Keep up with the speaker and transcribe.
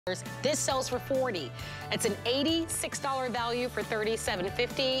This sells for $40. It's an $86 value for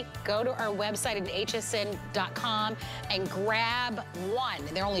 $37.50. Go to our website at hsn.com and grab one.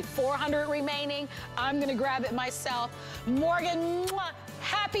 There are only 400 remaining. I'm gonna grab it myself. Morgan, mwah,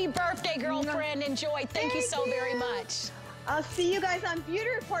 happy birthday, girlfriend. Enjoy. Thank you so very much. I'll see you guys on Beauty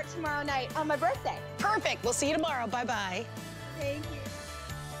Report tomorrow night on my birthday. Perfect. We'll see you tomorrow. Bye-bye. Thank you.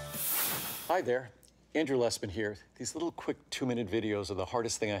 Hi there. Andrew Lessman here. These little quick 2-minute videos are the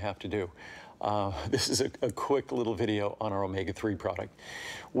hardest thing I have to do. This is a quick little video on our omega-3 product,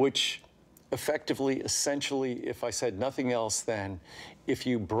 which effectively, essentially, if I said nothing else then, if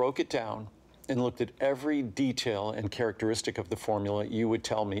you broke it down and looked at every detail and characteristic of the formula, you would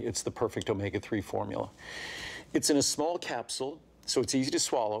tell me it's the perfect omega-3 formula. It's in a small capsule, so it's easy to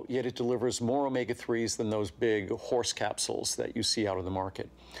swallow, yet it delivers more omega-3s than those big horse capsules that you see out on the market.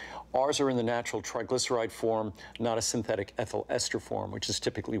 Ours are in the natural triglyceride form, not a synthetic ethyl ester form, which is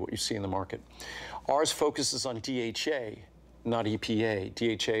typically what you see in the market. Ours focuses on DHA, not EPA.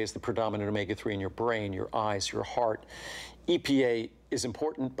 DHA is the predominant omega-3 in your brain, your eyes, your heart. EPA is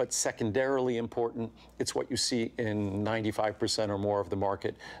important, but secondarily important. It's what you see in 95% or more of the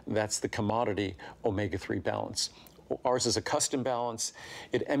market. That's the commodity omega-3 balance. Ours is a custom balance.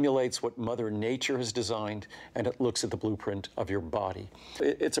 It emulates what Mother Nature has designed, and it looks at the blueprint of your body.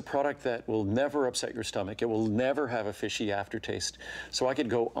 It's a product that will never upset your stomach. It will never have a fishy aftertaste. So I could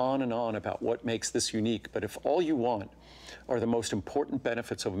go on and on about what makes this unique, but if all you want are the most important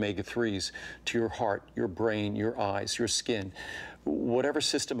benefits of omega-3s to your heart, your brain, your eyes, your skin, whatever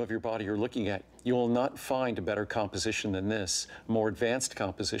system of your body you're looking at, you will not find a better composition than this, a more advanced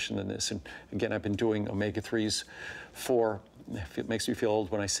composition than this. And again, I've been doing omega-3s for, it makes me feel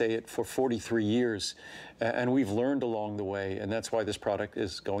old when I say it, for 43 years. And we've learned along the way, and that's why this product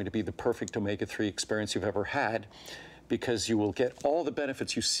is going to be the perfect omega-3 experience you've ever had, because you will get all the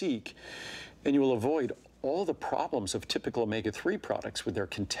benefits you seek, and you will avoid all the problems of typical omega-3 products with their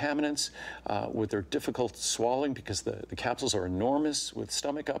contaminants, with their difficult swallowing because the capsules are enormous, with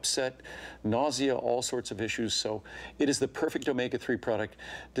stomach upset, nausea, all sorts of issues. So it is the perfect omega-3 product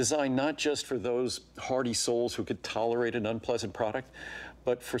designed not just for those hardy souls who could tolerate an unpleasant product,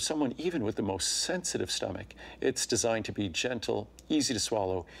 but for someone even with the most sensitive stomach. It's designed to be gentle, easy to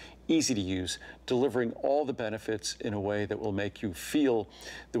swallow, easy to use, delivering all the benefits in a way that will make you feel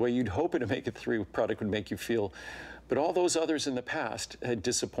the way you'd hope an omega-3 product would make you feel. But all those others in the past had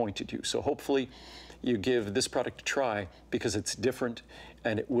disappointed you. So hopefully you give this product a try because it's different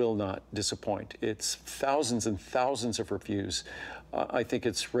and it will not disappoint. It's thousands and thousands of reviews. I think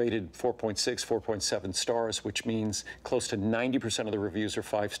it's rated 4.6, 4.7 stars, which means close to 90% of the reviews are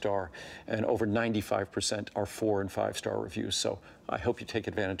 5-star and over 95% are 4- and 5-star reviews. So I hope you take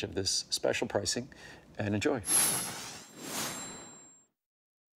advantage of this special pricing and enjoy.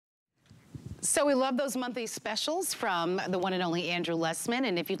 So we love those monthly specials from the one and only Andrew Lessman.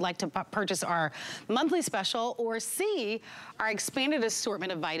 And if you'd like to purchase our monthly special or see our expanded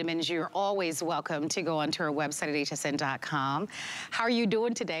assortment of vitamins, you're always welcome to go onto our website at hsn.com. How are you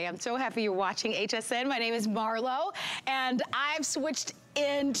doing today? I'm so happy you're watching HSN. My name is Marlo, and I've switched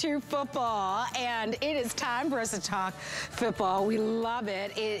into football, and it is time for us to talk football. We love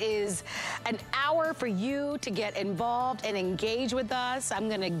it. It is an hour for you to get involved and engage with us. I'm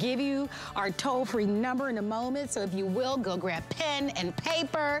gonna give you our toll-free number in a moment, so if you will, go grab pen and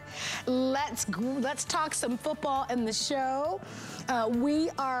paper. Let's talk some football in the show. We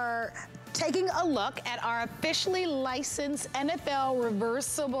are taking a look at our officially licensed NFL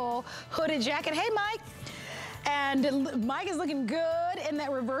reversible hooded jacket. Hey, Mike. And Mike is looking good in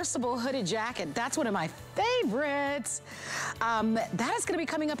that reversible hooded jacket. That's one of my favorites. That is gonna be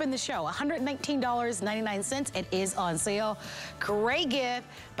coming up in the show, $119.99. It is on sale. Great gift,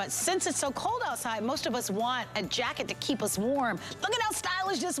 but since it's so cold outside, most of us want a jacket to keep us warm. Look at how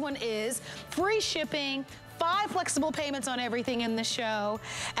stylish this one is. Free shipping, 5 flexible payments on everything in the show.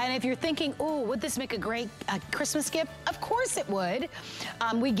 And if you're thinking, ooh, would this make a great Christmas gift? Of course it would.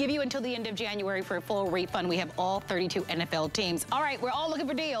 We give you until the end of January for a full refund. We have all 32 NFL teams. All right, we're all looking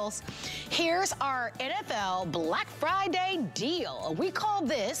for deals. Here's our NFL Black Friday deal. We call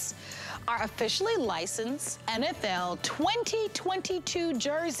this our officially licensed NFL 2022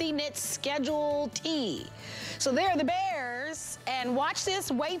 jersey knit schedule tee. So there are the Bears, and watch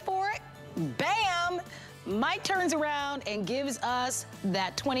this, wait for it, bam! Mike turns around and gives us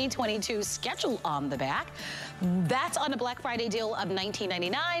that 2022 schedule on the back. That's on a Black Friday deal of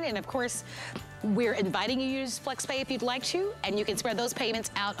 $19.99. And of course, we're inviting you to use FlexPay if you'd like to, and you can spread those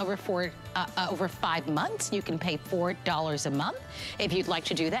payments out over 5 months. You can pay $4 a month if you'd like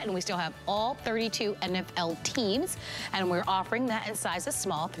to do that. And we still have all 32 NFL teams, and we're offering that in sizes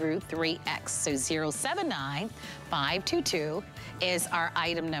small through 3X. So 079522 is our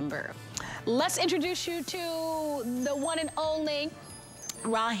item number. Let's introduce you to the one and only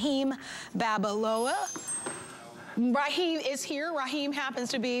Raheem Babaloa. Raheem is here. Raheem happens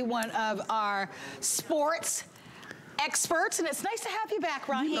to be one of our sports experts, and it's nice to have you back,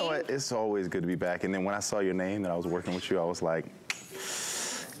 Raheem. You know what? It's always good to be back. And then when I saw your name that I was working with you, I was like,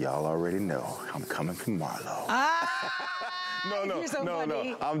 y'all already know I'm coming from Marlo.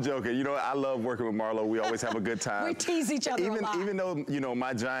 No, I'm joking. You know, I love working with Marlo. We always have a good time. We tease each other a lot. Even though, you know,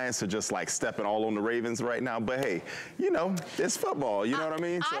 my Giants are just like stepping all on the Ravens right now. But hey, you know, it's football. You know what I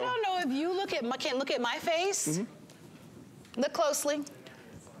mean? I don't know if you can look at my face. Mm-hmm. Look closely.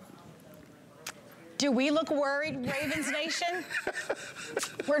 Do we look worried, Ravens Nation?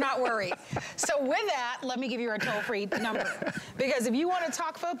 We're not worried. So with that, let me give you our toll-free number. Because if you want to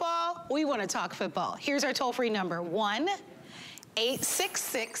talk football, we want to talk football. Here's our toll-free number,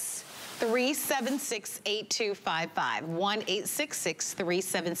 1-866-376-8255.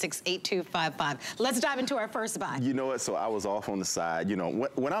 1-866-376-8255. Let's dive into our first buy. You know what? So I was off on the side. You know,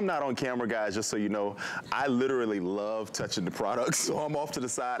 when I'm not on camera, guys, just so you know, I literally love touching the products. So I'm off to the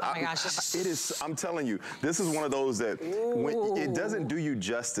side. Oh my gosh. It is, I'm telling you, this is one of those that when, it doesn't do you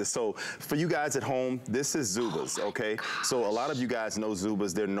justice. So for you guys at home, this is Zubaz, okay? So a lot of you guys know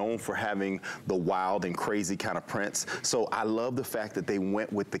Zubaz. They're known for having the wild and crazy kind of prints. So I love the fact that they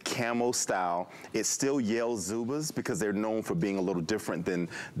went with the camo style. It still yells Zubaz because they're known for being a little different than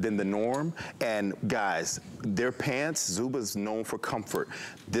the norm. And guys, their pants, Zubaz known for comfort.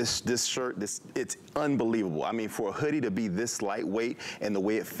 This shirt, it's unbelievable. I mean, for a hoodie to be this lightweight and the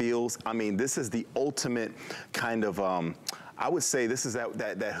way it feels, I mean, this is the ultimate kind of, I would say this is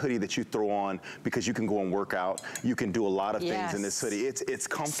that hoodie that you throw on because you can go and work out. You can do a lot of things in this hoodie. It's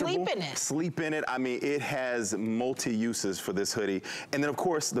comfortable. Sleep in it. Sleep in it. I mean, it has multi-uses for this hoodie. And then, of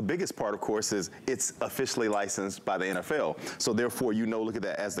course, the biggest part, of course, is it's officially licensed by the NFL. So therefore, you know, look at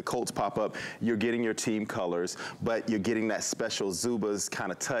that. As the Colts pop up, you're getting your team colors, but you're getting that special Zubaz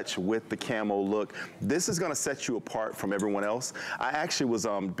kind of touch with the camo look. This is going to set you apart from everyone else. I actually was,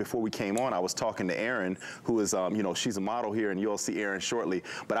 before we came on, I was talking to Erin, who is, you know, she's a model here, and you'll see Erin shortly.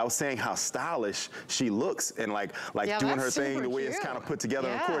 But I was saying how stylish she looks and like doing her thing, the way it's kind of put together.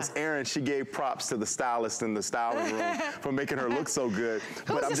 And of course, Erin, she gave props to the stylist in the styling room for making her look so good.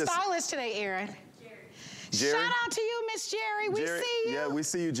 Who's the stylist today, Erin? Jerry. Shout out to you, Miss Jerry. We see you. Yeah, we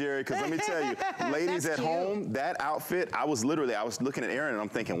see you, Jerry. Because let me tell you, ladies at home, that outfit, I was looking at Erin and I'm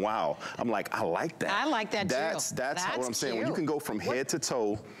thinking, wow. I'm like, I like that. I like that That's too. That's what I'm saying. When you can go from head to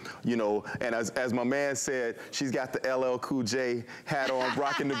toe, you know, and as my man said, she's got the LL Cool J hat on,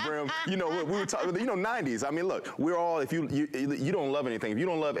 rocking the brim. You know, we were talking, you know, 90s. I mean, look, we're all, if you don't love anything, if you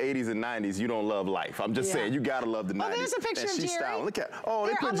don't love 80s and 90s, you don't love life. I'm just saying, you gotta love the 90s. Oh, there's a picture of Jerry. Styling. Look at,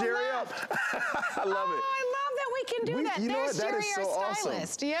 they put Jerry up. I love it. I love that we can do that. There's Jerry, our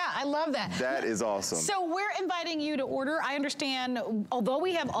stylist. Awesome. Yeah, I love that. That is awesome. So we're inviting you to order. I understand, although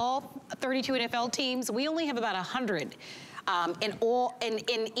we have all 32 NFL teams, we only have about 100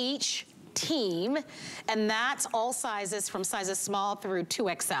 in each team, and that's all sizes from sizes small through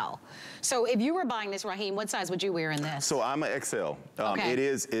 2XL. So if you were buying this, Raheem, what size would you wear in this? So I'm an XL. Okay. It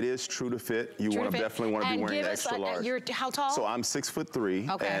is true to fit. You definitely want to be wearing the extra large. How tall? So I'm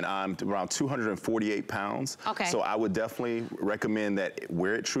 6'3", and I'm around 248 pounds. Okay. So I would definitely recommend that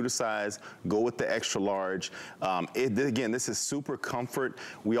wear it true to size. Go with the extra large. Again, this is super comfort.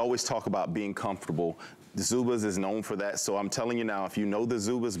 We always talk about being comfortable. Zubaz is known for that, so I'm telling you now, if you know the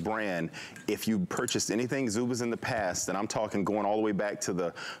Zubaz brand, if you purchased anything Zubaz in the past, and I'm talking going all the way back to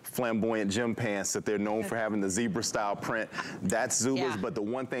the flamboyant gym pants that they're known for having the zebra style print, that's Zubaz, but the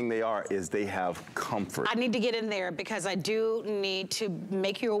one thing they are is they have comfort. I need to get in there because I do need to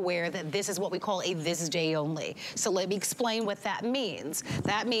make you aware that this is what we call a this day only. So let me explain what that means.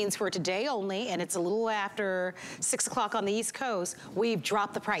 That means for today only, and it's a little after 6 o'clock on the East Coast, we've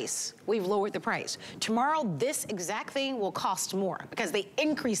dropped the price. We've lowered the price. Tomorrow tomorrow this exact thing will cost more because they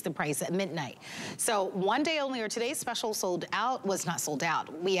increased the price at midnight. So one day only, or today's special sold out, was not sold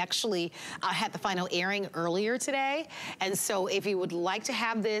out. We actually had the final airing earlier today. And so if you would like to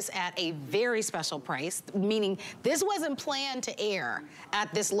have this at a very special price, meaning this wasn't planned to air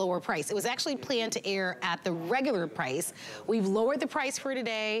at this lower price. It was actually planned to air at the regular price. We've lowered the price for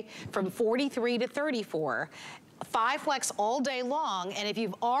today from $43 to $34. 5 flex all day long, and if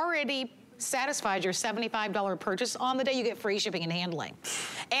you've already satisfied your $75 purchase on the day, you get free shipping and handling.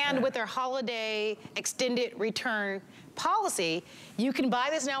 And with their holiday extended return policy, you can buy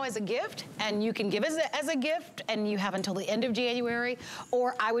this now as a gift, and you can give it as a gift, and you have until the end of January,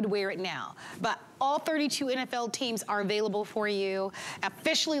 or I would wear it now. But all 32 NFL teams are available for you,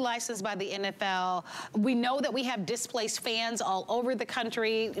 officially licensed by the NFL. We know that we have displaced fans all over the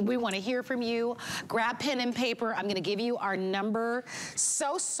country. We want to hear from you. Grab pen and paper. I'm going to give you our number.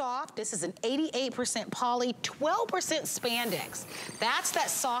 So soft. This is an 88% poly, 12% spandex. That's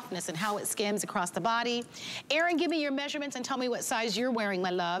that softness and how it skims across the body. Erin, give me your measurements and tell me what size you're wearing, my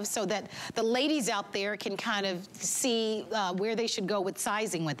love, so that the ladies out there can kind of see where they should go with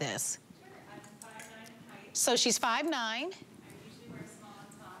sizing with this. So she's 5'9". I usually wear a small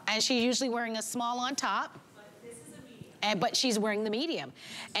on top. And she's usually wearing a small on top. But this is a medium. But she's wearing the medium.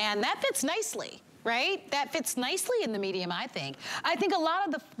 And that fits nicely, right? That fits nicely in the medium, I think. I think a lot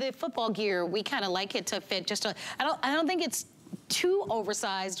of the football gear, we kind of like it to fit just a, I don't think it's too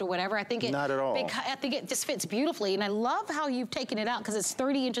oversized or whatever. I think it, not at all. I think it just fits beautifully, and I love how you've taken it out because it's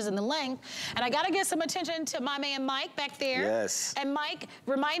 30 inches in the length. And I got to give some attention to my man Mike back there. Yes. And Mike,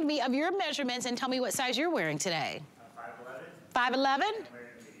 remind me of your measurements and tell me what size you're wearing today. 5'11". 5'11"?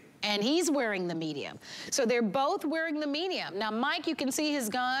 And he's wearing the medium. So they're both wearing the medium. Now, Mike, you can see his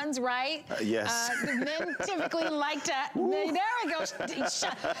guns, right? Yes. The men typically like to, there we go. Show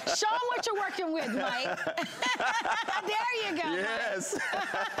them what you're working with, Mike. There you go, yes.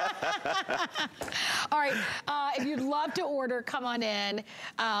 All right, if you'd love to order, come on in.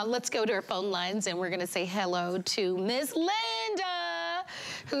 Let's go to our phone lines, and we're gonna say hello to Miss Linda,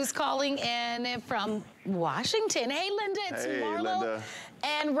 who's calling in from Washington. Hey, Linda, it's Marlo. Linda.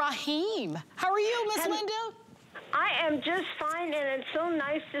 And Raheem. How are you, Miss Linda? I am just fine, and it's so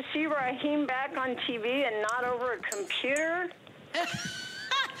nice to see Raheem back on TV and not over a computer.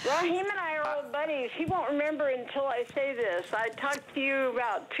 Raheem and I are old buddies. He won't remember until I say this. I talked to you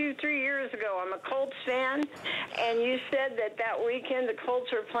about 2-3 years ago. I'm a Colts fan, and you said that weekend the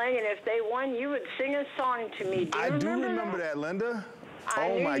Colts were playing, and if they won, you would sing a song to me. Do you remember that, Linda. I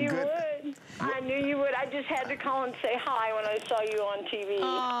knew you would. I knew you would. I just had to call and say hi when I saw you on TV.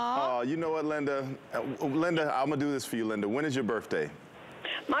 Oh, you know what, Linda? Linda, I'm going to do this for you, Linda. When is your birthday?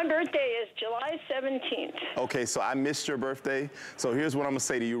 My birthday is July 17th. Okay, so I missed your birthday. So here's what I'm going to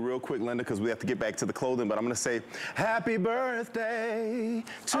say to you real quick, Linda, because we have to get back to the clothing. But I'm going to say, happy birthday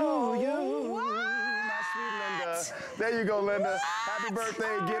to you. My sweet Linda. There you go, Linda. Happy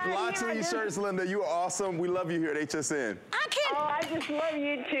birthday. Get lots of these shirts, Linda. You are awesome. We love you here at HSN. I can't. Oh, I just love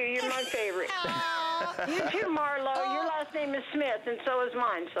you, too. You're my favorite. You too, Marlo. Your last name is Smith, and so is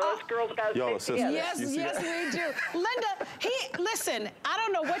mine. So us girls got to stick together. Yes, yes, we do. Linda, listen, I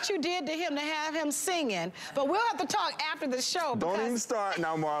don't know what you did to him to have him singing, but we'll have to talk after the show. Don't even start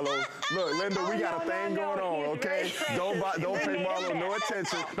now, Marlo. Look, Linda, we got a thing going on, okay? Don't pay Marlo no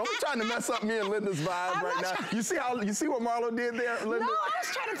attention. Don't be trying to mess up me and Linda's vibe right now. You see what Marlo did there, Linda? No, I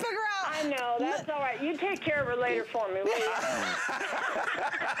was trying to figure out. I know, that's all right. You take care of her later for me, will you?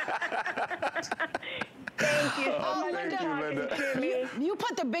 Thank you so much for talking to me. You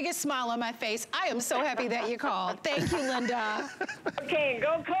put the biggest smile on my face. I am so happy that you called. Thank you, Linda. Okay,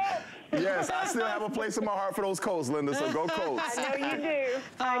 go Colts. Yes, I still have a place in my heart for those Colts, Linda, so go Colts. I know you do.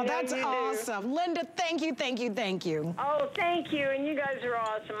 Oh, that's awesome. Linda, thank you, thank you, thank you. Oh, thank you, and you guys are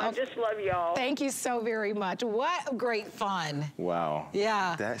awesome. I just love y'all. Thank you so very much. What great fun. Wow.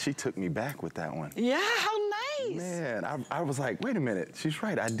 Yeah. She took me back with that one. Yeah, how nice. Man, I was like, wait a minute. She's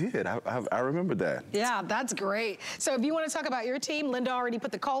right, I did. I remember that. Yeah, that's great. So if you want to talk about your team, Linda already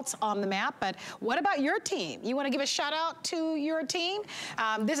put the Colts on the map, but what about your team? You want to give a shout out to your team?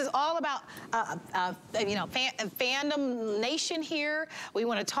 This is all about fandom nation here. We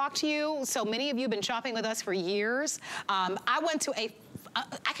want to talk to you. So many of you have been shopping with us for years. I went to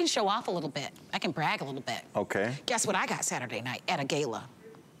I can show off a little bit. I can brag a little bit. Okay. Guess what I got Saturday night at a gala?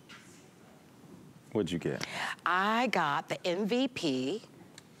 What'd you get? I got the MVP,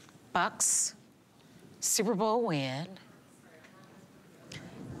 Bucks, Super Bowl win.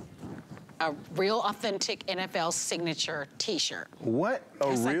 a real authentic NFL signature T-shirt. What? A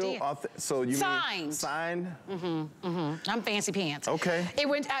Yes, I real did. so you Signed. mean signed? I'm fancy pants. Okay. It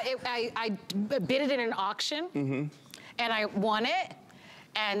went. I bid it in an auction, and I won it.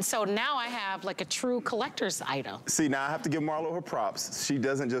 And so now I have like a true collector's item. See, now I have to give Marlo her props. She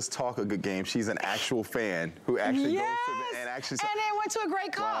doesn't just talk a good game. She's an actual fan who actually goes to the, and actually. And it went to a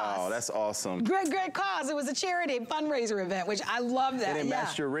great cause. Wow, that's awesome. Great cause. It was a charity fundraiser event, which I love that. And it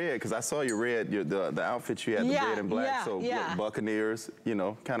matched your red, because I saw your red, the outfit you had, the red and black. So Buccaneers, you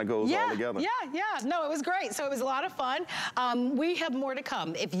know, kind of goes all together. Yeah. No, it was great. So it was a lot of fun. We have more to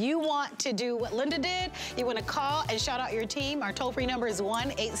come. If you want to do what Linda did, you want to call and shout out your team, our toll-free number is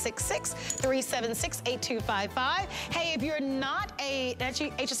 1-866-376-8255. Hey, if you're not a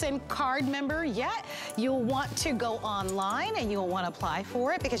HSN card member yet, you'll want to go online and you'll want to apply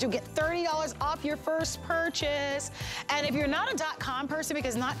for it because you'll get $30 off your first purchase. And if you're not a .com person,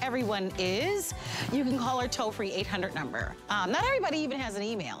 because not everyone is, you can call our toll-free 800 number. Not everybody even has an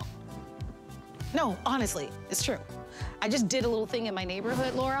email. No, honestly, it's true. I just did a little thing in my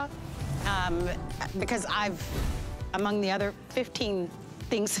neighborhood, Laura, because among the other 15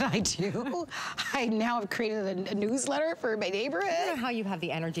 things that I do, I now have created a newsletter for my neighborhood. I don't know how you have the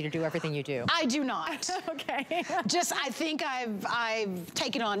energy to do everything you do. I do not. Okay. I think I've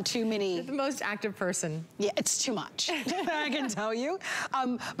taken on too many. You're the most active person. Yeah, it's too much, I can tell you.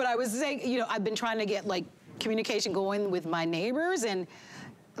 But I was saying, you know, I've been trying to get like communication going with my neighbors, and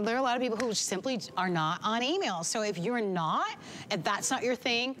there are a lot of people who simply are not on email. So if that's not your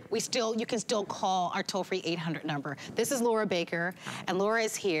thing, you can still call our toll-free 800 number. This is Laura Baker, and Laura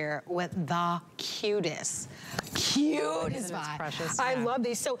is here with the cutest vibe. Precious. I love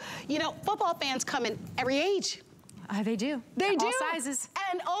these. So, you know, football fans come in every age. They do. They do. All sizes.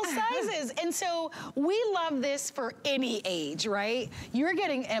 And all sizes. And so we love this for any age, right? You're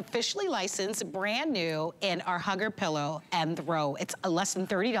getting officially licensed, brand new, in our Hugger Pillow and Throw. It's less than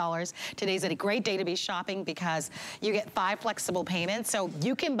 $30. Today's a great day to be shopping because you get 5 flexible payments. So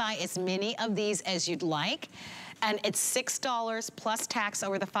you can buy as many of these as you'd like. And it's $6 plus tax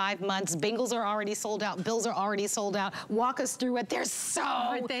over the 5 months. Bingles are already sold out. Bills are already sold out. Walk us through it. They're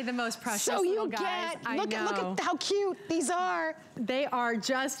Aren't they the most precious little guys? Look at how cute these are. They are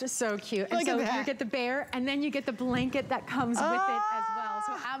just so cute. And so you get the bear, and then you get the blanket that comes with it as well.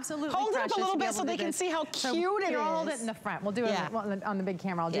 So absolutely hold precious. Hold it up a little bit so they can see how cute it is. Hold it in the front. We'll do it on the big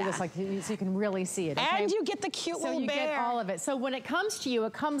camera. I'll do this so you can really see it. Okay? And you get the cute little bear. So you get all of it. So when it comes to you,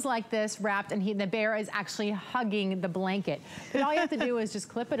 it comes like this, wrapped, and the bear is actually hugging the blanket. But all you have to do is just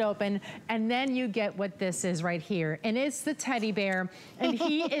clip it open, and then you get what this is right here. And it's the teddy bear, and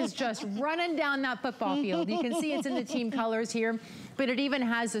he is just running down that football field. You can see it's in the team colors here, but it even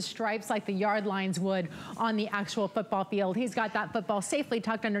has the stripes like the yard lines would on the actual football field. He's got that football safely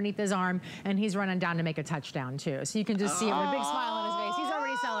tucked underneath his arm, and he's running down to make a touchdown too. So you can just see him with a big smile on his face. He's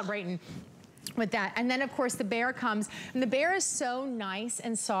already celebrating with that. And then of course the bear comes, and the bear is so nice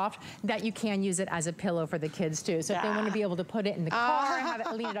and soft that you can use it as a pillow for the kids too. So if they want to be able to put it in the car, have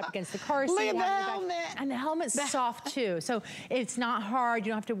it lean it up against the car seat. Look at the helmet. And the helmet's soft too. So it's not hard,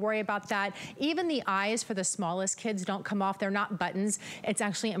 you don't have to worry about that. Even the eyes for the smallest kids don't come off. They're not buttons. It's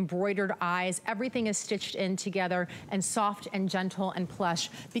actually embroidered eyes. Everything is stitched in together and soft and gentle and plush,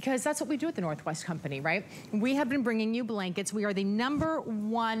 because that's what we do at the Northwest Company, right? We have been bringing you blankets. We are the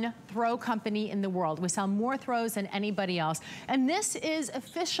 #1 throw company in the world. We sell more throws than anybody else. And this is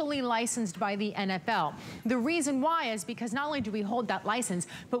officially licensed by the NFL. The reason why is because not only do we hold that license,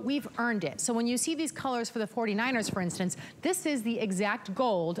 but we've earned it. So when you see these colors for the 49ers, for instance, this is the exact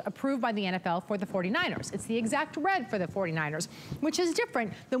gold approved by the NFL for the 49ers. It's the exact red for the 49ers, which is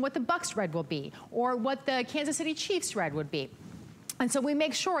different than what the Bucs red will be, or what the Kansas City Chiefs red would be. And so we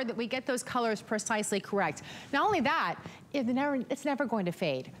make sure that we get those colors precisely correct. Not only that, it's never going to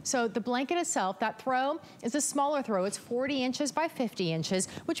fade. So the blanket itself, that throw, is a smaller throw. It's 40 inches by 50 inches,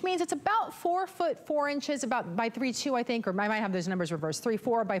 which means it's about 4 foot 4 inches, about by 3'2", I think, or I might have those numbers reversed,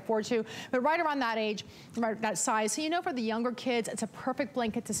 3'4" by 4'2", but right around that age, right, that size. So you know, for the younger kids, it's a perfect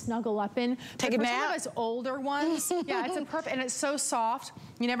blanket to snuggle up in. Take a nap. For some of us older ones, yeah, it's a perfect, and it's so soft.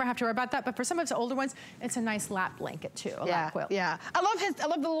 You never have to worry about that. But for some of us older ones, it's a nice lap blanket too, a lap quilt. Yeah, I love the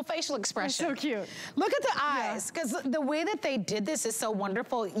little facial expression. It's so cute. Look at the eyes, because the wig way that they did this is so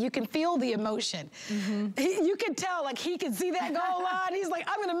wonderful. You can feel the emotion. You can tell, like, he can see that goal line. He's like,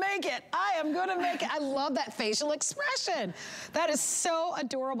 I'm gonna make it. I am gonna make it. I love that facial expression. That is so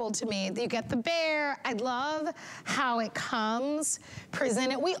adorable to me. You get the bear. I love how it comes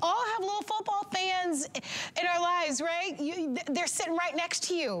presented. We all have little football fans in our lives, right? They're sitting right next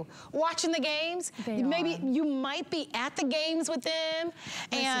to you, watching the games. Maybe you might be at the games with them.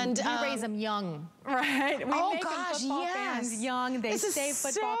 Listen, and we raise them young, right? We make them football fans young. They stay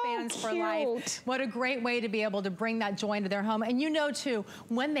football fans for life. What a great way to be able to bring that joy into their home. And you know, too,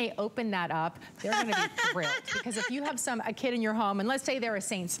 when they open that up, they're going to be thrilled. Because if you have a kid in your home, and let's say they're a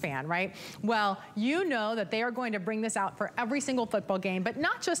Saints fan, right? Well, you know that they are going to bring this out for every single football game, but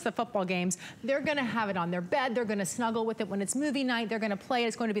not just the football games. They're going to have it on their bed. They're going to snuggle with it when it's movie night. They're going to play it.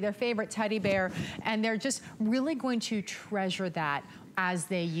 It's going to be their favorite teddy bear. And they're just really going to treasure that as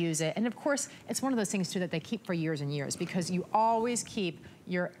they use it. And of course, it's one of those things too that they keep for years and years, because you always keep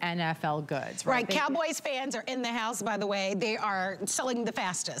your NFL goods, right? Cowboys fans are in the house, by the way. They are selling the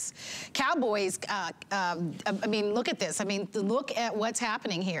fastest. Cowboys, I mean, look at this. I mean, look at what's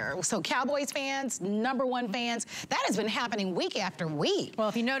happening here. So Cowboys fans, #1 fans, that has been happening week after week. Well,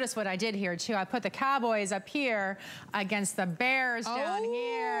 if you notice what I did here too, I put the Cowboys up here against the Bears down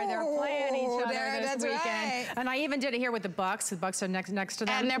here. They're playing each other this weekend. Right. And I even did it here with the Bucks. The Bucks are next to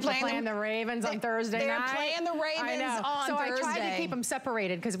them. And they're playing the Ravens on Thursday night. They're playing the Ravens on Thursday. So I tried to keep them separated,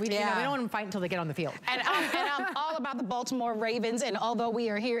 because we don't want them to fight until they get on the field. And I'm all about the Baltimore Ravens. And although we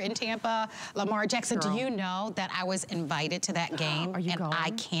are here in Tampa, Lamar Jackson, do you know that I was invited to that game? Are you going? I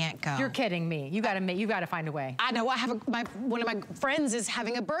can't go. You're kidding me. You got to find a way. I know. I have one of my friends is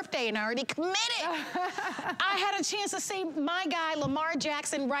having a birthday, and I already committed. I had a chance to see my guy Lamar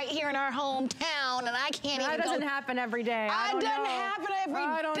Jackson right here in our hometown, and I can't even go. That doesn't happen every day. It doesn't happen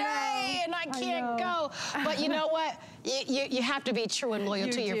every day, and I can't go. But you know what? You have to be true and loyal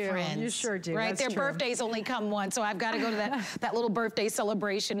to your friends. You sure do. Right? Their birthdays only come once, so I've got to go to that little birthday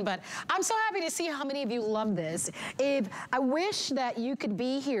celebration. But I'm so happy to see how many of you love this. I wish that you could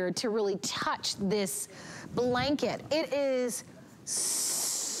be here to really touch this blanket. It is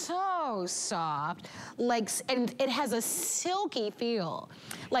so soft, and it has a silky feel.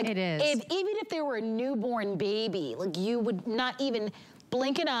 Like, it is. Even if there were a newborn baby, like, you would not even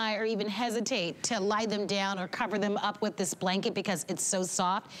blink an eye or even hesitate to lie them down or cover them up with this blanket, because it's so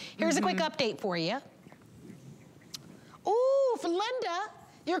soft. Here's a quick update for you. Ooh, for Linda,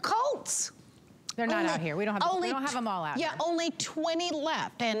 your Colts. They're not out here. We don't have them all out here. Yeah, only 20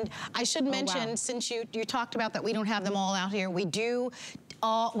 left. And I should mention, since you talked about that we don't have them all out here, we do.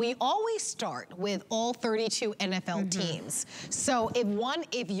 We always start with all 32 NFL teams. So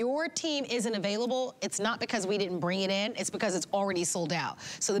if your team isn't available, it's not because we didn't bring it in, it's because it's already sold out.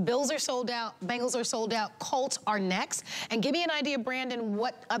 So the Bills are sold out, Bengals are sold out, Colts are next. And give me an idea, Brandon,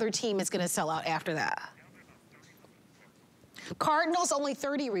 what other team is gonna sell out after that? Cardinals, only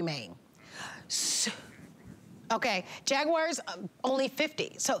 30 remain. Okay, Jaguars, only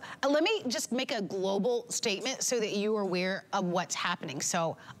 50. So let me just make a global statement so that you are aware of what's happening.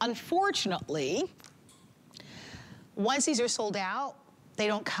 So unfortunately, once these are sold out, they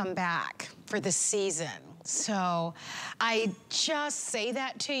don't come back for the season. So I just say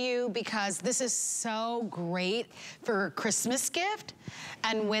that to you because this is so great for a Christmas gift.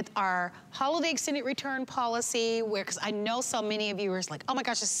 And with our holiday extended return policy, because I know so many of you are like, oh my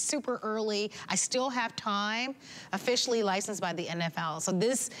gosh, it's super early. I still have time. Officially licensed by the NFL. So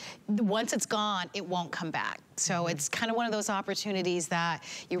this, once it's gone, it won't come back. So it's kind of one of those opportunities that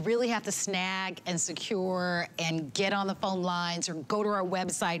you really have to snag and secure and get on the phone lines or go to our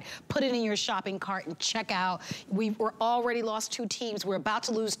website, put it in your shopping cart and check out. We're already lost 2 teams. We're about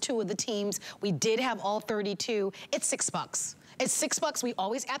to lose 2 of the teams. We did have all 32. It's $6. It's $6. We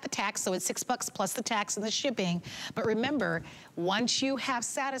always add the tax, so it's $6 plus the tax and the shipping. But remember, once you have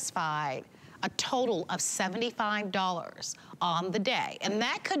satisfied a total of $75 on the day, and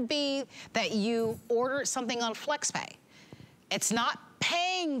that could be that you order something on FlexPay. It's not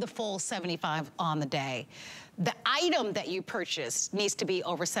paying the full $75 on the day. The item that you purchase needs to be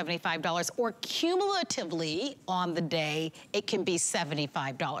over $75, or cumulatively on the day, it can be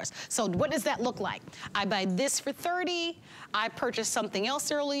 $75. So what does that look like? I buy this for $30, I purchased something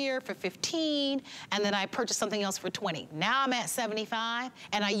else earlier for $15, and then I purchased something else for $20. Now I'm at $75,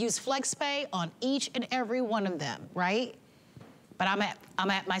 and I use FlexPay on each and every one of them, right? But I'm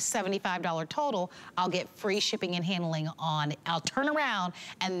at my $75 total. I'll get free shipping and handling on, I'll turn around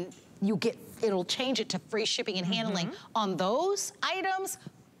and it'll change it to free shipping and handling on those items,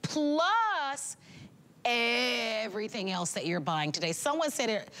 plus everything else that you're buying today. Someone said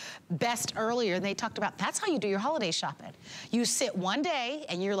it best earlier, and they talked about that's how you do your holiday shopping. You sit one day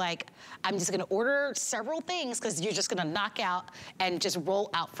and you're like, I'm just gonna order several things because you're just gonna knock out and just roll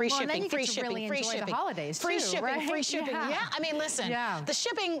out free shipping, free shipping, free shipping. The holidays free too, shipping, right? free shipping. Yeah, I mean, listen, the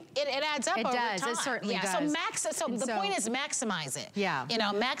shipping, it adds up over time. It certainly does. So the point is maximize it. Yeah. You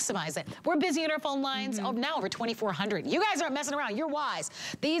know, maximize it. We're busy on our phone lines now over 2,400. You guys aren't messing around, you're wise.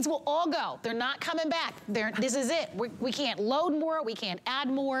 These will all go. They're not coming back. This is it. We can't load more, we can't add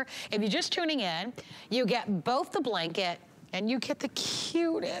more. If you're just tuning in, you get both the blanket and you get the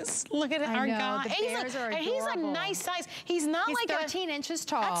cutest. Look at our guy. He's a nice size. He's not like 13 inches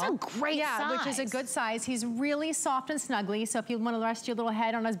tall. That's a great size. Which is a good size. He's really soft and snuggly, so if you want to rest your little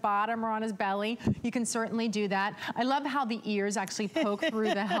head on his bottom or on his belly, you can certainly do that. I love how the ears actually poke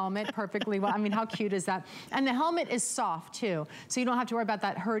through the helmet perfectly well. I mean, how cute is that? And the helmet is soft too, so you don't have to worry about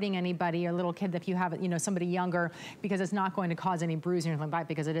that hurting anybody or little kid if you have, you know, somebody younger, because it's not going to cause any bruising or anything like that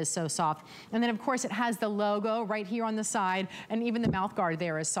because it is so soft. And then of course it has the logo right here on the side. And even the mouth guard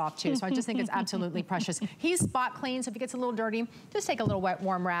there is soft too. So I just think it's absolutely precious. He's spot clean, so if he gets a little dirty, just take a little wet,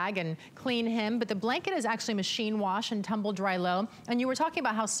 warm rag and clean him. But the blanket is actually machine wash and tumble dry low. And you were talking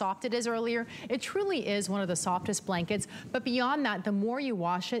about how soft it is earlier. It truly is one of the softest blankets. But beyond that, the more you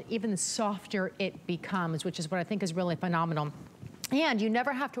wash it, even the softer it becomes, which is what I think is really phenomenal. And you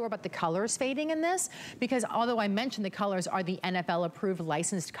never have to worry about the colors fading in this, because although I mentioned the colors are the NFL approved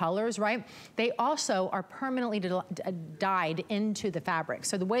licensed colors, right? They also are permanently dyed into the fabric.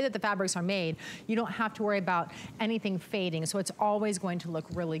 So the way that the fabrics are made, you don't have to worry about anything fading. So it's always going to look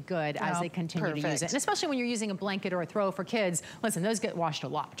really good as they continue to use it. And especially when you're using a blanket or a throw for kids, listen, those get washed a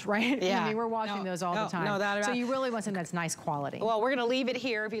lot, right? Yeah. I mean, we're washing those all the time. So you really want something that's nice quality. Well, we're gonna leave it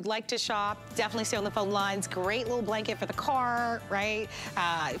here. If you'd like to shop, definitely stay on the phone lines. Great little blanket for the car, right?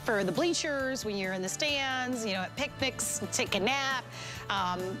 For the bleachers, when you're in the stands, you know, at picnics, take a nap.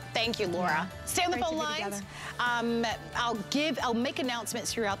 Thank you, Laura. Yeah. Stay on the phone lines. I'll make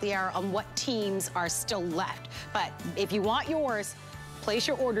announcements throughout the hour on what teams are still left. But if you want yours, place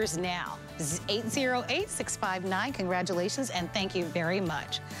your orders now. 808-659. Congratulations and thank you very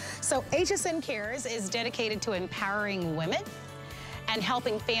much. So HSN Cares is dedicated to empowering women and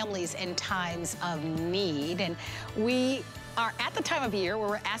helping families in times of need. And we are at the time of year where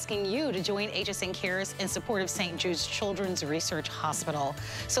we're asking you to join HSN Cares in support of St. Jude's Children's Research Hospital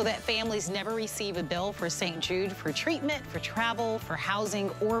so that families never receive a bill for St. Jude for treatment, for travel, for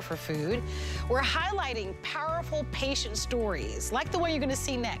housing, or for food. We're highlighting powerful patient stories like the one you're gonna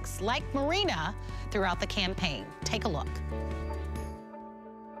see next, like Marina, throughout the campaign. Take a look.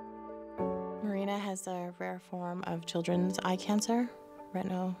 Marina has a rare form of children's eye cancer,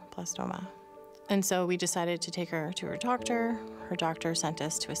 retinoblastoma. And so we decided to take her to her doctor. Her doctor sent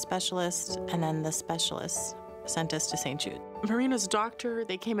us to a specialist, and then the specialist sent us to St. Jude. Marina's doctor,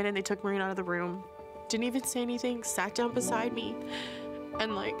 they came in and they took Marina out of the room. Didn't even say anything, sat down beside me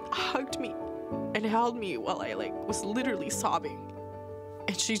and hugged me and held me while I was literally sobbing.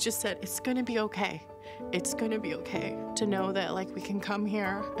 And she just said, it's gonna be okay. It's gonna be okay. To know that we can come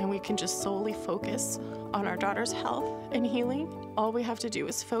here and we can just solely focus on our daughter's health and healing. All we have to do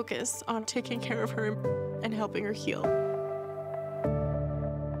is focus on taking care of her and helping her heal.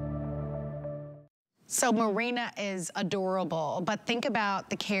 So Marina is adorable, but think about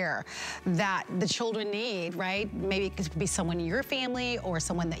the care that the children need, right? Maybe it could be someone in your family or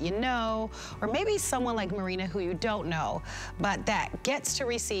someone that you know, or maybe someone like Marina who you don't know, but that gets to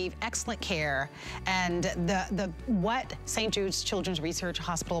receive excellent care. And what St. Jude's Children's Research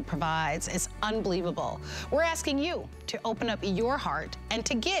Hospital provides is unbelievable. We're asking you to open up your heart and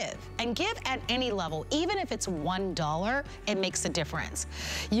to give at any level. Even if it's $1, it makes a difference.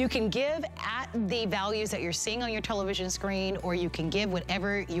 You can give at the values that you're seeing on your television screen, or you can give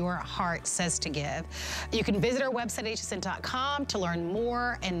whatever your heart says to give. You can visit our website, hsn.com, to learn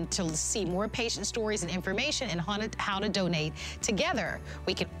more and to see more patient stories and information and how to donate. Together,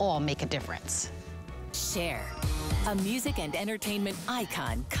 we can all make a difference. Cher, a music and entertainment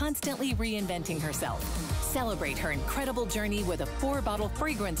icon constantly reinventing herself. Celebrate her incredible journey with a 4-bottle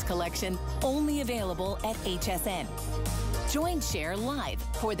fragrance collection only available at HSN. Join Cher live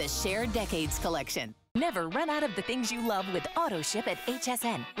for the Cher Decades collection. Never run out of the things you love with AutoShip at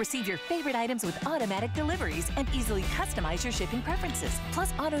HSN. Receive your favorite items with automatic deliveries and easily customize your shipping preferences.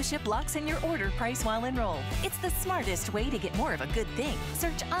 Plus, AutoShip locks in your order price while enrolled. It's the smartest way to get more of a good thing.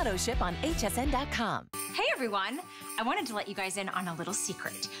 Search AutoShip on hsn.com. Hey everyone! I wanted to let you guys in on a little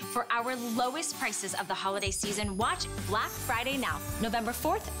secret. For our lowest prices of the holiday season, watch Black Friday now, November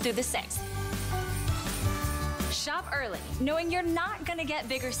 4th through the 6th. Shop early, knowing you're not gonna get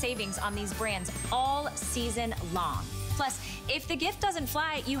bigger savings on these brands all season long. Plus, if the gift doesn't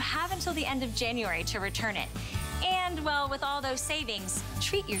fly, you have until the end of January to return it. And, well, with all those savings,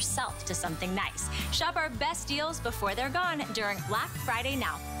 treat yourself to something nice. Shop our best deals before they're gone during Black Friday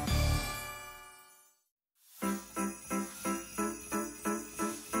now.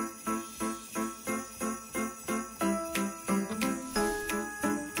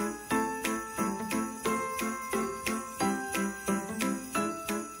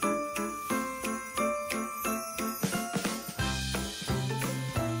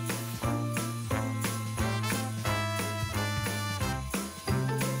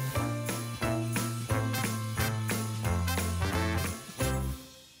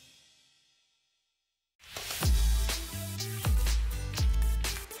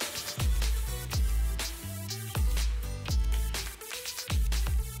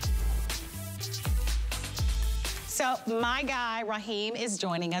 So my guy, Raheem, is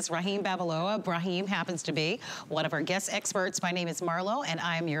joining us. Raheem Babaloa. Raheem happens to be one of our guest experts. My name is Marlo, and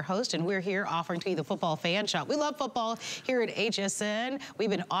I am your host, and we're here offering to you the Football Fan Shop. We love football here at HSN.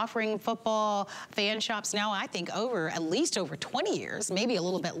 We've been offering football fan shops now, I think, at least over 20 years, maybe a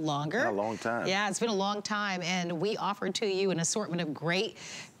little bit longer. A long time. Yeah, it's been a long time, and we offer to you an assortment of great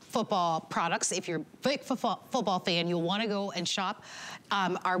football products. If you're a big football fan, you'll want to go and shop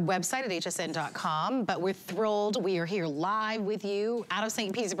our website at hsn.com. But we're thrilled. We are here live with you out of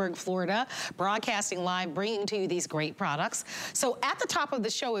St. Petersburg, Florida, broadcasting live, bringing to you these great products. So at the top of the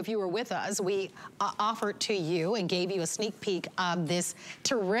show, if you were with us, we offered to you and gave you a sneak peek of this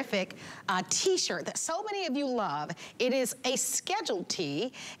terrific t-shirt that so many of you love. It is a scheduled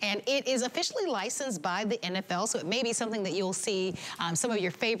tee, and it is officially licensed by the NFL, so it may be something that you'll see some of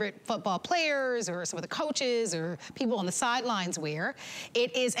your favorite football players or some of the coaches or people on the sidelines wear.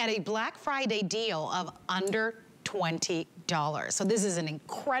 It is at a Black Friday deal of under $20. So this is an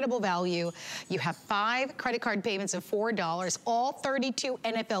incredible value. You have 5 credit card payments of $4. All 32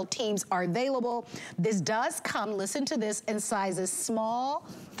 NFL teams are available. This does come, listen to this, in sizes small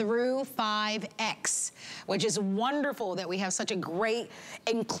through 5X, which is wonderful that we have such a great,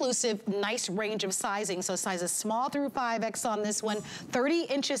 inclusive, nice range of sizing. So sizes small through 5X on this one, 30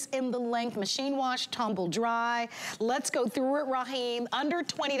 inches in the length, machine wash, tumble dry. Let's go through it, Raheem. Under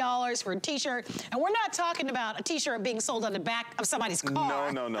 $20 for a t-shirt. And we're not talking about a t-shirt being sold on the back of somebody's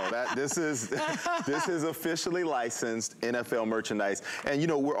car. No. This is officially licensed NFL merchandise. And you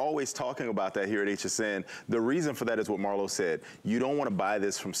know, we're always talking about that here at HSN. The reason for that is what Marlo said. You don't want to buy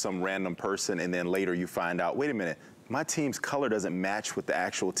this from some random person and then later you find out, wait a minute, my team's color doesn't match with the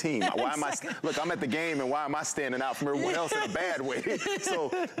actual team. Why am I, look, I'm at the game and why am I standing out from everyone else in a bad way?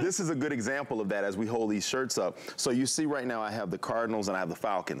 So this is a good example of that as we hold these shirts up. So you see right now I have the Cardinals and I have the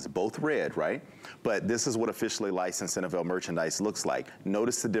Falcons, both red, right? But this is what officially licensed NFL merchandise looks like.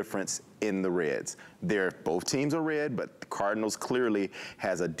 Notice the difference in the reds. Both teams are red, but the Cardinals clearly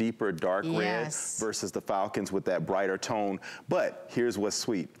has a deeper dark red versus the Falcons with that brighter tone. But here's what's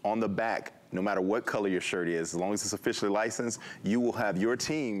sweet. On the back, no matter what color your shirt is, as long as it's officially licensed, you will have your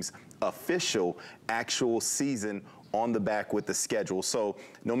team's official, actual season on the back with the schedule. So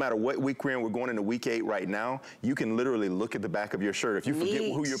no matter what week we're in, we're going into week 8 right now, you can literally look at the back of your shirt. If you forget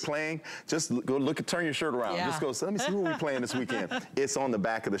who you're playing, just go look and turn your shirt around. Just go, so let me see who we're playing this weekend. It's on the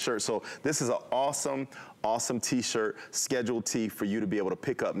back of the shirt. So this is an awesome t-shirt, scheduled tee for you to be able to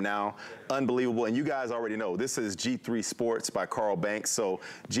pick up now. Unbelievable. And you guys already know, this is G3 Sports by Carl Banks. So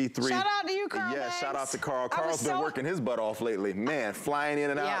G3. Shout out to you, Carl Banks. Shout out to Carl. Carl's been working his butt off lately. Man, flying in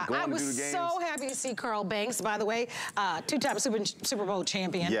and out, going to do the games. I was so happy to see Carl Banks, by the way, 2-time Super Bowl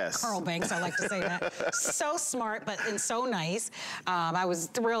champion. Carl Banks, I like to say that. So smart, and so nice. I was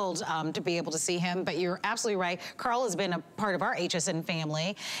thrilled to be able to see him, but you're absolutely right. Carl has been a part of our HSN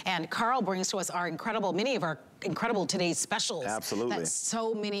family, and Carl brings to us many of our incredible today's specials that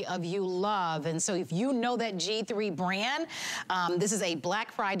so many of you love. And so if you know that G3 brand, this is a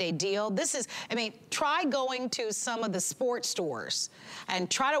Black Friday deal. This is, I mean, try going to some of the sports stores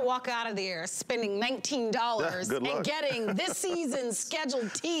and try to walk out of there spending $19 and getting this season's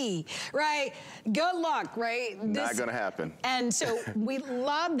scheduled tee, right? Good luck, right? Not gonna happen. And so we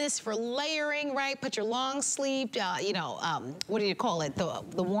love this for layering, right? Put your long sleeve, what do you call it?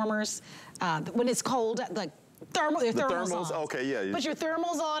 The warmers, when it's cold, like thermals on. Okay, yeah. Put your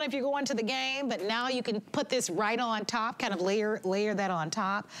thermals on if you go into the game, but now you can put this right on top, kind of layer that on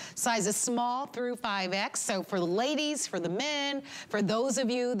top. Sizes small through 5X. So for the ladies, for the men, for those of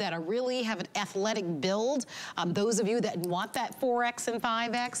you that really have an athletic build, those of you that want that 4X and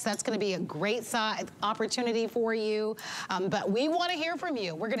 5X, that's going to be a great size opportunity for you. But we want to hear from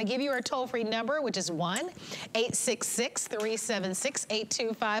you. We're going to give you our toll-free number, which is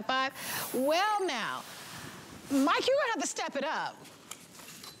 1-866-376-8255. Well, now, Mike, you're gonna have to step it up.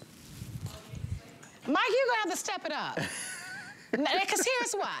 Mike, you're gonna have to step it up. Because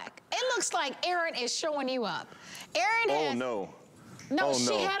here's why. It looks like Erin is showing you up. Erin has... No,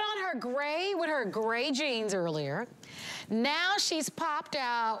 she had on her gray, with her gray jeans earlier. Now she's popped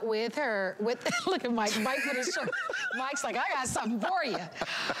out with her, look at Mike. Mike put his shirt. Mike's like, I got something for you.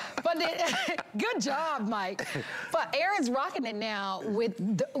 But good job, Mike. But Erin's rocking it now with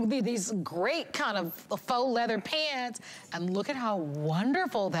these great kind of faux leather pants. And look at how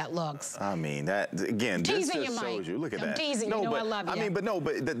wonderful that looks. I mean, that, again, this just shows you. Look at that. I'm teasing you, I love you. I mean, but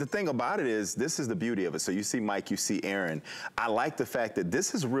the thing about it is, this is the beauty of it. So you see Mike, you see Erin. I like the fact that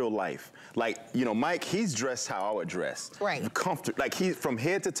this is real life. Like, you know, Mike, he's dressed how I would dress. Right. Comfortable. Like, he's from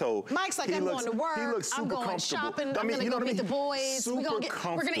head to toe. Mike's like, I'm going to work. He looks super I'm going shopping. I'm going to go meet the boys. We're going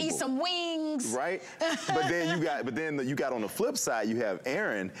to eat some wings. Right? But then you got on the flip side, you have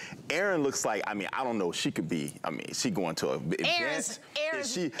Erin. Erin looks like, I mean, I don't know, she could be, I mean, she going to an event.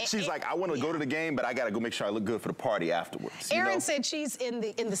 She's like, I want to go to the game, but I got to go make sure I look good for the party afterwards. Erin said she's in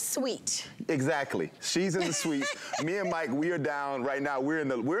the suite. Exactly. She's in the suite. Me and Mike, we are down right now. We're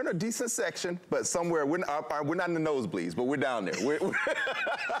in a decent section, but somewhere we're not in the nosebleeds, but we're down there. No,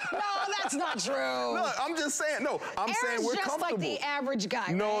 that's not true. No, I'm just saying. No, I'm saying we're just comfortable. Like the average guy.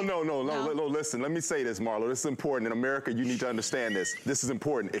 No, right? no. Listen, let me say this, Marlo. This is important. In America, you need to understand this. This is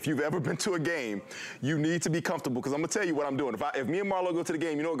important. If you've ever been to a game, you need to be comfortable, because I'm gonna tell you what I'm doing. If me and Marlo go to the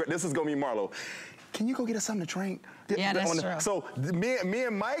game, you know, this is gonna be Marlo. Can you go get us something to drink? Yeah, that's true. So me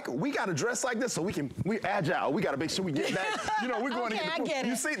and Mike, we got to dress like this so we're agile. We got to make sure we get that. You know, we're going okay, to I get it.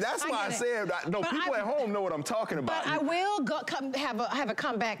 You see, that's why I said, people at home know what I'm talking about. But I will have a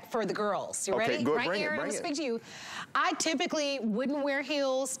comeback for the girls. You ready? Go, right, bring Erin, it. I'm going to speak to you. I typically wouldn't wear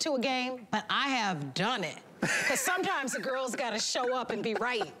heels to a game, but I have done it. Because sometimes the girls got to show up and be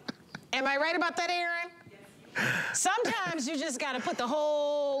right. Am I right about that, Erin? Sometimes you just got to put the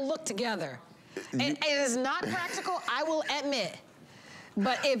whole look together. It is not practical, I will admit.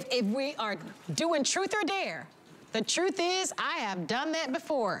 But if we are doing truth or dare, the truth is I have done that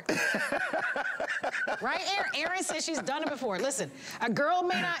before. Right, Erin says she's done it before. Listen, a girl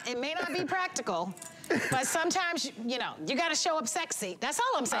it may not be practical, but sometimes, you know, you got to show up sexy. That's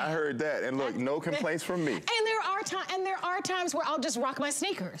all I'm saying. I heard that, and look, no complaints from me. And there are times where I'll just rock my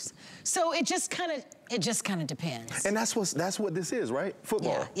sneakers. So it just kind of depends. And that's what this is, right?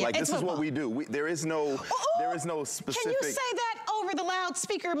 Football. Yeah, like, this football. is what we do. There is no specific. Can you say that over the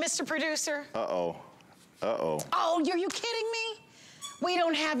loudspeaker, Mr. Producer? Uh-oh. Oh, are you kidding me? We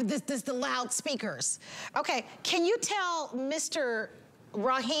don't have the loudspeakers. Okay, can you tell Mr.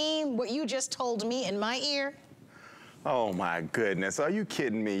 Raheem what you just told me in my ear? Oh my goodness, are you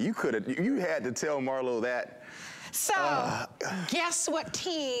kidding me? You had to tell Marlo that. So, guess what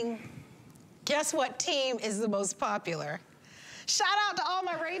team is the most popular? Shout out to all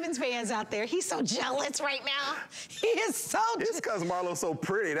my Ravens fans out there. He's so jealous right now. He is so jealous. It's because Marlo's so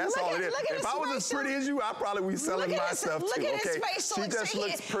pretty. That's all it is. If I was as pretty as you, I'd probably be selling my stuff too, okay? She just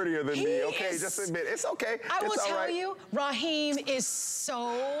looks prettier than me, okay? Just admit, it's okay. I will tell you, Raheem is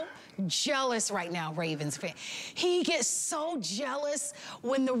so jealous right now, Ravens fan. He gets so jealous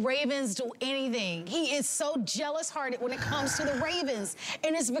when the Ravens do anything. He is so jealous-hearted when it comes to the Ravens,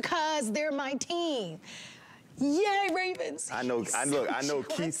 and it's because they're my team. Yay, Ravens! I know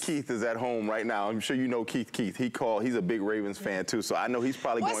Keith is at home right now. I'm sure you know Keith. He's a big Ravens fan too, so I know he's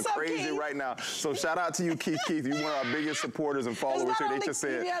probably going crazy right now. So shout out to you, Keith. You're one of our biggest supporters and followers here at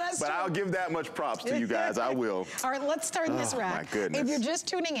HSN. But I'll give that much props to you guys. I will. All right, let's turn this around. My goodness. If you're just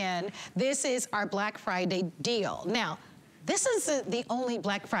tuning in, this is our Black Friday deal. Now, this is the only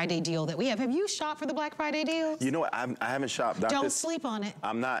Black Friday deal that we have. Have you shopped for the Black Friday deals? You know what? I haven't shopped. Don't sleep on it.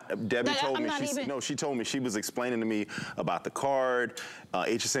 I'm not. Debbie told me. She told me. She was explaining to me about the card,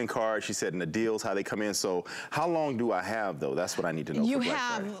 HSN card. She said, and the deals, how they come in. So how long do I have, though? That's what I need to know. You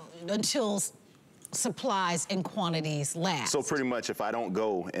have until supplies and quantities last. So pretty much if I don't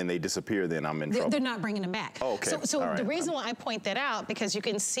go and they disappear, then I'm in trouble. They're not bringing them back. Oh, okay. So the reason why I point that out, because you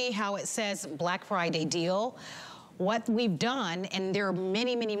can see how it says Black Friday deal. what we've done, and there are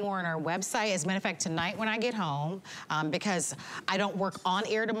many, many more on our website. As a matter of fact, tonight when I get home, because I don't work on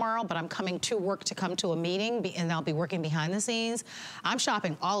air tomorrow, but I'm coming to work to come to a meeting, and I'll be working behind the scenes, I'm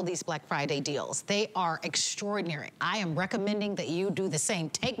shopping all of these Black Friday deals. They are extraordinary. I am recommending that you do the same.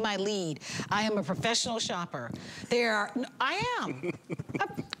 Take my lead. I am a professional shopper. I am.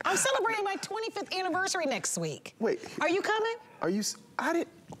 I'm celebrating my 25th anniversary next week. Wait. Are you coming?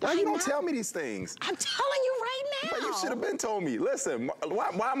 Why you don't tell me these things? I'm telling you right now. But you should have been told me. Listen,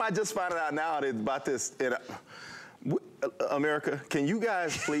 why am I just finding out now about this? America, can you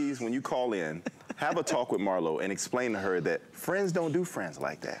guys please, when you call in, have a talk with Marlo and explain to her that friends don't do friends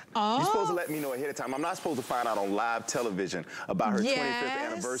like that. Oh. You're supposed to let me know ahead of time. I'm not supposed to find out on live television about her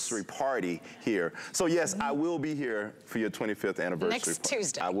 25th anniversary party here. So yes, I will be here for your 25th anniversary Next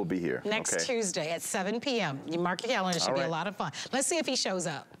Tuesday. I will be here. Next Tuesday at 7 p.m. You mark your calendar. It should be a lot of fun. Let's see if he shows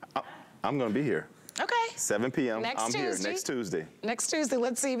up. I'm going to be here. Okay. 7 p.m. Next Here Tuesday. next Tuesday. Next Tuesday.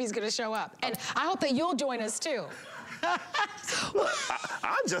 Let's see if he's going to show up. And I hope that you'll join us too.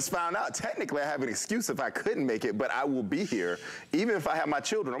 I just found out, technically I have an excuse if I couldn't make it, but I will be here. Even if I have my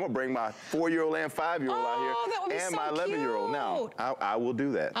children, I'm gonna bring my 4-year-old and 5-year-old out here, that would be and so my 11-year-old. Now, I will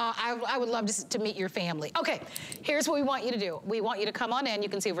do that. I would love to meet your family. Okay, here's what we want you to do. We want you to come on in. You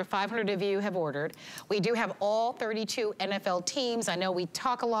can see over 500 of you have ordered. We do have all 32 NFL teams. I know we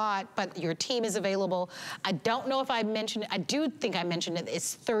talk a lot, but your team is available. I don't know if I mentioned it. I do think I mentioned it.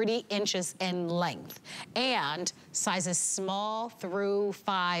 It's 30 inches in length and sizes small through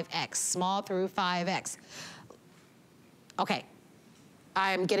 5X, small through 5X. Okay,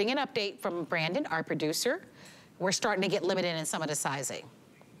 I'm getting an update from Brandon, our producer. We're starting to get limited in some of the sizing.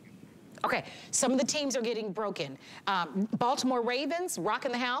 Okay, some of the teams are getting broken. Baltimore Ravens,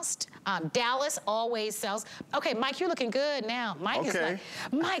 rocking the house. Dallas always sells. Okay, Mike, you're looking good now. Mike is like,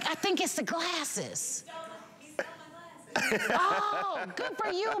 Mike, I think it's the glasses. Oh, good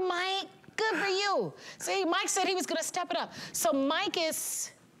for you, Mike. Good for you. See, Mike said he was gonna step it up. So Mike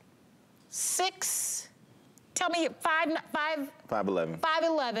is 6, tell me, 5'11".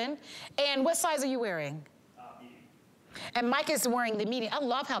 5'11". And what size are you wearing? Medium. And Mike is wearing the medium. I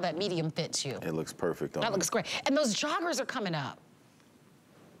love how that medium fits you. It looks perfect on That looks great. And those joggers are coming up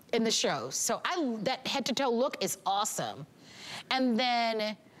in the show. So that head-to-toe look is awesome. And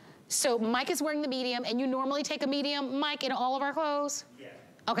then, so Mike is wearing the medium, and you normally take a medium, Mike, in all of our clothes? Yeah.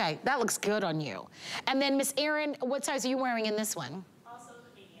 Okay, that looks good on you. And then Miss Erin, what size are you wearing in this one? Also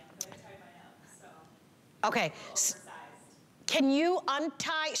the medium, but I tied mine up, so. Okay. Can you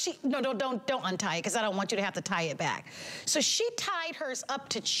untie? No, don't untie it, because I don't want you to have to tie it back. So she tied hers up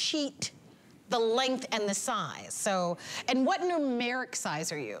to cheat the length and the size. So, and what numeric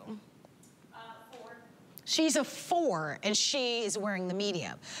size are you? 4. She's a 4, and she is wearing the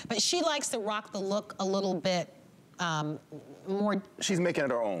medium. But she likes to rock the look a little bit more. She's making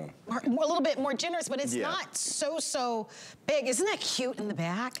it her own. A little bit more generous, but it's not so big. Isn't that cute in the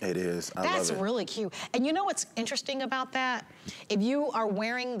back? It is. I love it. That's really cute. And you know what's interesting about that? If you are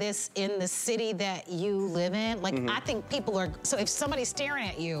wearing this in the city that you live in, like I think people are, so if somebody's staring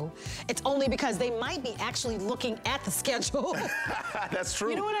at you, it's only because they might be actually looking at the schedule. That's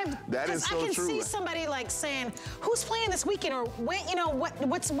true. You know what That is so true. I can see somebody like saying, who's playing this weekend, or when, you know,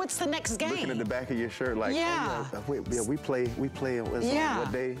 what's the next game? Looking at the back of your shirt like, we play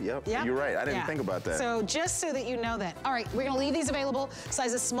what day? Yep. You're right. I didn't think about that. So just so that you know that. All right, we're gonna leave these available,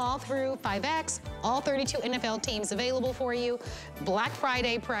 sizes small through 5X, all 32 NFL teams available for you, Black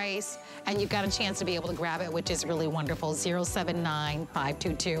Friday price, and you've got a chance to be able to grab it, which is really wonderful,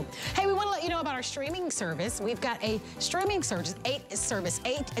 079522. Hey, we wanna let you know about our streaming service. We've got a streaming service,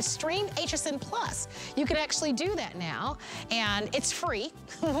 Stream HSN Plus. You can actually do that now, and it's free.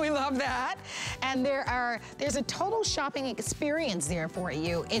 We love that. And there's a total shopping experience there for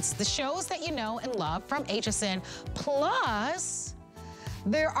you. It's the shows that you know and love from HSN, plus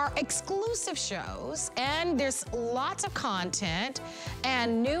there are exclusive shows, and there's lots of content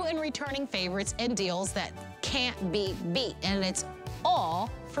and new and returning favorites and deals that can't be beat, and it's all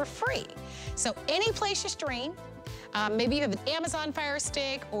for free. So any place you stream, maybe you have an Amazon Fire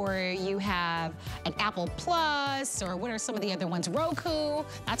Stick, or you have an Apple Plus, or what are some of the other ones? Roku,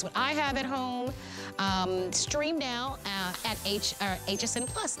 that's what I have at home. Stream now at HSN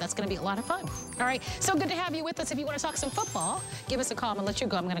Plus. That's gonna be a lot of fun. All right, so good to have you with us. If you wanna talk some football, give us a call. I'm gonna let you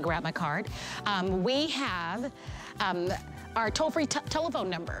go. I'm gonna grab my card. We have our toll-free telephone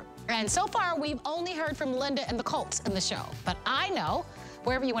number. And so far, we've only heard from Linda and the Colts in the show. But I know,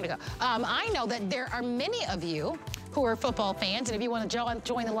 wherever you want to go, I know that there are many of you who are football fans. And if you want to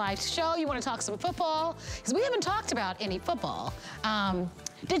join the live show, you want to talk some football, because we haven't talked about any football.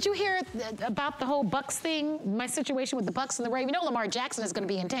 Did you hear about the whole Bucks thing, my situation with the Bucks and the Ravens? You know Lamar Jackson is going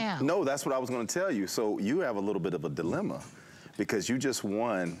to be in town. No, that's what I was going to tell you. So you have a little bit of a dilemma because you just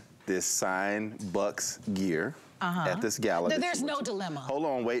won this signed Bucks gear. At this gala. There's no dilemma. Hold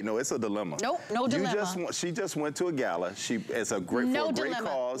on, wait, no, it's a dilemma. Nope, no dilemma. She just went to a gala. It's a great, for a great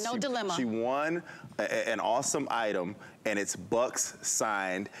cause. No dilemma. She won an awesome item, and it's Bucks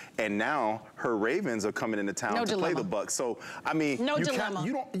signed, and now her Ravens are coming into town to play the Bucks. So, I mean,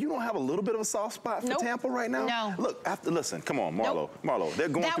 you don't have a little bit of a soft spot for Tampa right now? No. Look, listen, come on, Marlo. Marlo, they're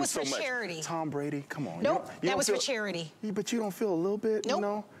going through so much. That was for charity. Tom Brady, come on. Nope, that was for charity. But you don't feel a little bit, you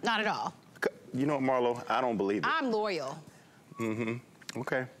know? Not at all. You know what, Marlo? I don't believe it. I'm loyal.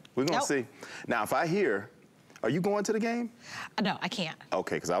 Okay, we're gonna see. Now, if I hear, are you going to the game? No, I can't.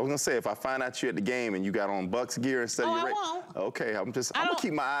 Okay, because I was gonna say, if I find out you're at the game and you got on Bucks gear instead of your I won't. Okay, I'm gonna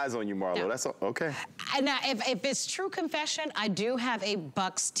keep my eyes on you, Marlo. No. That's okay. Now, if it's true confession, I do have a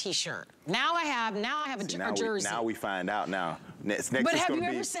Bucks T-shirt. Now I have a jersey. Now we find out now. Next but have you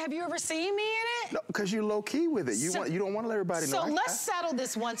ever seen me in it? No, because you're low key with it. You don't want to let everybody know. So let's settle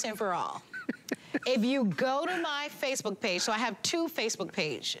this once and for all. If you go to my Facebook page, so I have 2 Facebook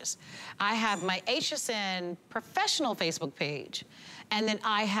pages. I have my HSN professional Facebook page, and then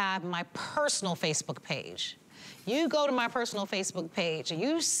I have my personal Facebook page. You go to my personal Facebook page and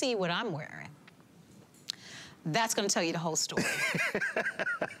you see what I'm wearing. That's going to tell you the whole story.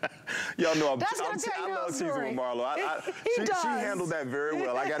 Y'all know That's going to tell you the whole story. With Marlo. She handled that very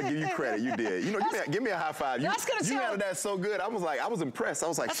well. I got to give you credit. You did. You know, give me a high five. You handled that so good. I was impressed. I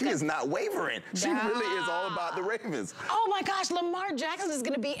was like, she is not wavering. She really is all about the Ravens. Oh my gosh, Lamar Jackson is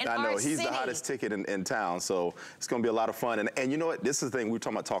going to be in our city. I know, he's the hottest ticket in town, so it's going to be a lot of fun. And you know what? This is the thing. We were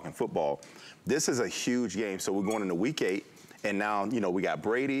talking about talking football. This is a huge game. So we're going into week 8. And now, you know, we got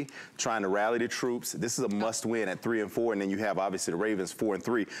Brady trying to rally the troops. This is a must-win at 3-4, and then you have obviously the Ravens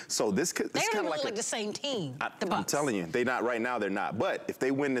 4-3. So this they don't even look like the same team. The Bucks. I'm telling you, they not right now. They're not. But if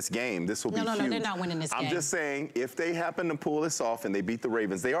they win this game, this will be huge. No, they're not winning this game. I'm just saying, if they happen to pull this off and they beat the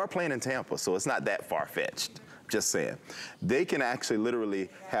Ravens, they are playing in Tampa, so it's not that far-fetched. Just saying. They can actually literally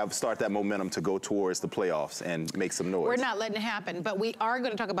start that momentum to go towards the playoffs and make some noise. We're not letting it happen, but we are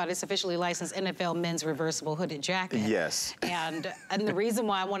going to talk about this officially licensed NFL men's reversible hooded jacket. Yes. And the reason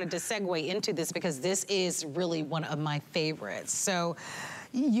why I wanted to segue into this, because this is really one of my favorites. So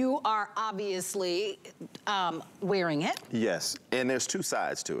you are obviously wearing it. Yes, and there's 2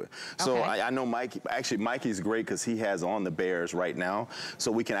 sides to it. So I know Mikey's great because he has on the Bears right now,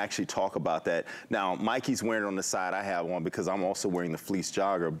 so we can actually talk about that. Now, Mikey's wearing it on the side I have on because I'm also wearing the fleece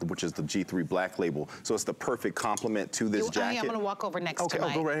jogger, which is the G3 Black label. So it's the perfect complement to this jacket. I'm going to walk over next to Mike.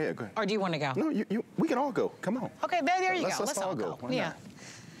 Okay, go right ahead. Go ahead. Or do you want to go? No, we can all go. Come on. Okay, there you go. Let's all go. Yeah.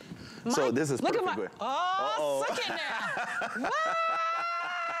 Mike, so this is perfect. Look at look in there. What?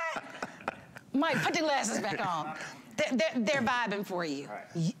 Mike, put the glasses back on. They're vibing for you.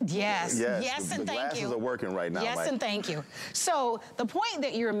 Yes, and the thank you. Glasses are working right now, Yes, Mike. and thank you. So the point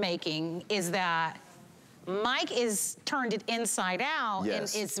that you're making is that Mike is turned it inside out and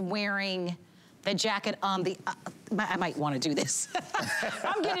is wearing the jacket on the. I might want to do this.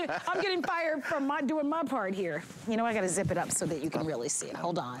 I'm getting fired from doing my part here. You know, I got to zip it up so that you can really see it.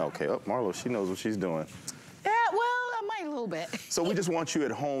 Hold on. Okay, Marlo, she knows what she's doing. Yeah, well, I might a little bit. So we just want you at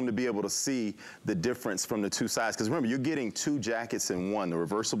home to be able to see the difference from the 2 sides. Because remember, you're getting 2 jackets in one, the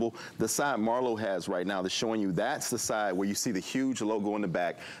reversible. The side Marlo has right now that's showing you, that's the side where you see the huge logo in the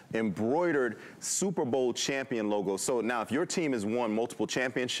back, embroidered Super Bowl champion logo. So now if your team has won multiple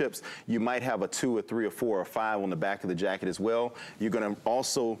championships, you might have a 2 or 3 or 4 or 5 on the back of the jacket as well. You're going to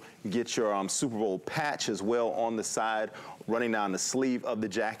also get your Super Bowl patch as well on the side, running down the sleeve of the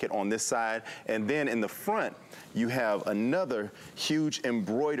jacket on this side. And then in the front, you have another huge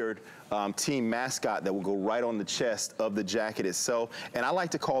embroidered team mascot that will go right on the chest of the jacket itself. And I like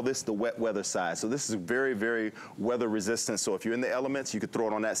to call this the wet weather side. So this is very, very weather resistant. So if you're in the elements, you could throw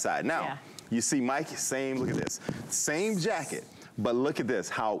it on that side. Now, you see Mike, look at this, same jacket. But look at this,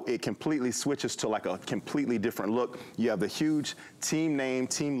 how it completely switches to like a completely different look. You have the huge team name,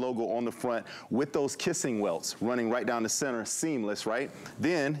 team logo on the front with those kissing welts running right down the center, seamless, right?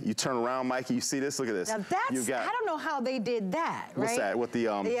 Then you turn around, Mikey, you see this? Look at this. Now that's, I don't know how they did that, right? What's that? With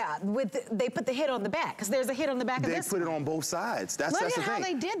the, they put the hit on the back, because there's a hit on the back of this. They put it on both sides. That's the thing. Look at how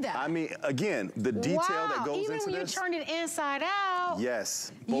they did that. I mean, again, the detail that goes into this. Even when you turn it inside out.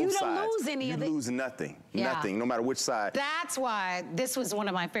 Yes, both sides. You don't lose any of it. You lose nothing. Nothing, no matter which side. That's why this was one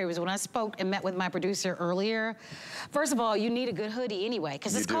of my favorites. When I spoke and met with my producer earlier, first of all, you need a good hoodie anyway,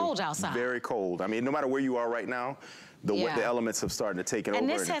 because it's cold outside. Very cold. I mean, no matter where you are right now, the elements have started to take it over. And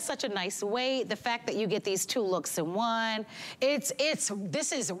this has such a nice weight. The fact that you get these two looks in one, this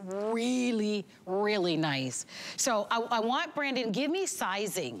is really, really nice. So I want Brandon, give me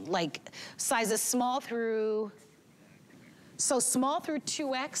sizing, like sizes small through, so small through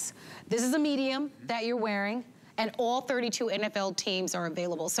 2X. This is a medium that you're wearing. And all 32 NFL teams are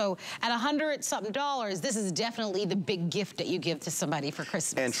available. So at $100-something, this is definitely the big gift that you give to somebody for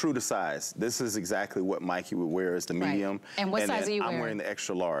Christmas. And true to size. This is exactly what Mikey would wear as the medium. And what size are you wearing? I'm wearing the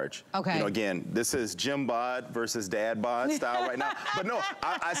extra large. Okay. You know, again, this is Jim Bod versus Dad Bod style right now. But no,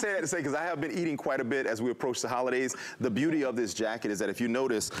 I say that to say, because I have been eating quite a bit as we approach the holidays. The beauty of this jacket is that if you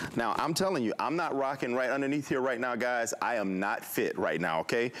notice, now I'm telling you, I'm not rocking right underneath here right now, guys. I am not fit right now,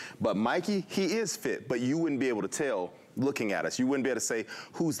 okay? But Mikey, he is fit, but you wouldn't be able to tell looking at us. You wouldn't be able to say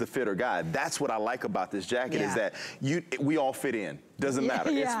who's the fitter guy. That's what I like about this jacket is that we all fit in. Doesn't matter.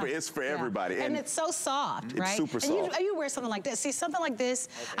 It's for everybody. And it's so soft, right? It's super soft. And you wear something like this. See, something like this,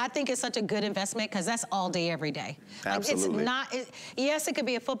 I think is such a good investment because that's all day, every day. Absolutely. It's not, yes, it could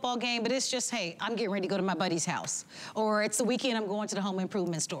be a football game, but it's just, hey, I'm getting ready to go to my buddy's house. Or it's the weekend, I'm going to the home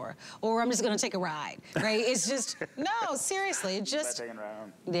improvement store. Or I'm just going to take a ride, right? It's just, no, seriously, it just,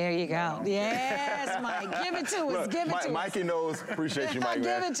 there you go. Yes, Mike, give it to us, give it to us. Mikey knows, appreciate you, Mike,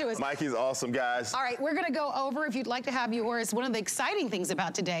 Give it to us. Mikey's awesome, guys. All right, we're going to go over, if you'd like to have yours, one of the exciting things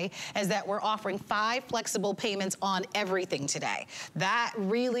about today is that we're offering 5 flexible payments on everything today. That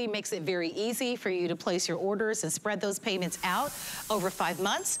really makes it very easy for you to place your orders and spread those payments out over 5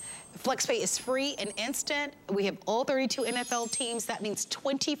 months. FlexPay is free and instant. We have all 32 NFL teams. That means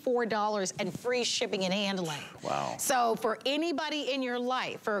 $24 and free shipping and handling. Wow. So for anybody in your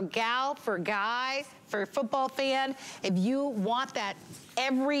life, for a gal, for a guy, for a football fan, if you want that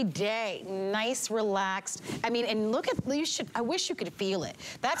every day, nice, relaxed. I mean, and look at, I wish you could feel it.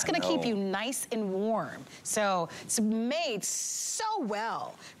 That's gonna keep you nice and warm. So it's made so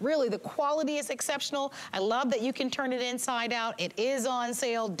well. Really, the quality is exceptional. I love that you can turn it inside out. It is on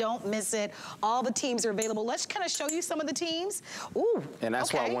sale, don't miss it. All the teams are available. Let's kind of show you some of the teams. Ooh, and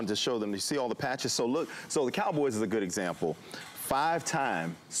that's why I wanted to show them. You see all the patches? So look, so the Cowboys is a good example.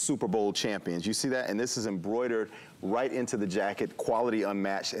 5-time Super Bowl champions. You see that? And this is embroidered right into the jacket, quality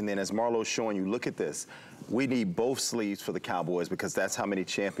unmatched. And then as Marlo's showing you, look at this. We need both sleeves for the Cowboys because that's how many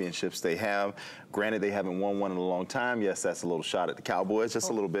championships they have. Granted, they haven't won one in a long time. Yes, that's a little shot at the Cowboys, just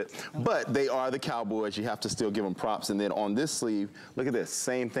a little bit. But they are the Cowboys. You have to still give them props. And then on this sleeve, look at this,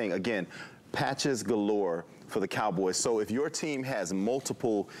 same thing. Again, patches galore for the Cowboys. So if your team has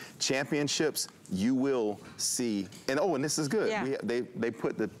multiple championships, you will see, and this is good. Yeah. They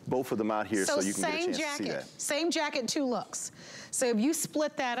put both of them out here so you can get a chance to see that. Same jacket, 2 looks. So if you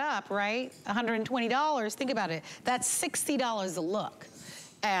split that up, right, $120, think about it, that's $60 a look.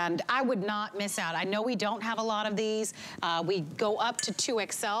 And I would not miss out. I know we don't have a lot of these. We go up to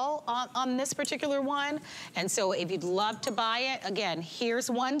 2XL on this particular one. And so if you'd love to buy it, again, here's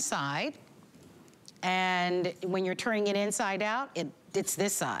one side. And when you're turning it inside out, it's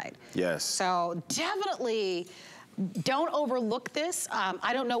this side. Yes. So definitely don't overlook this.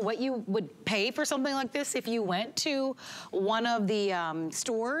 I don't know what you would pay for something like this if you went to one of the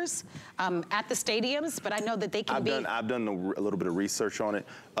stores at the stadiums, but I know that they can I've done a little bit of research on it.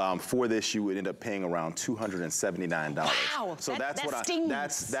 For this, you would end up paying around $279. Wow, so that's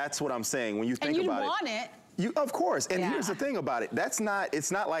what I'm saying. When you think about it. And you want it. Of course, and here's the thing about it. It's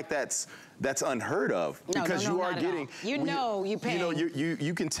not like that's unheard of because you are getting. You pay.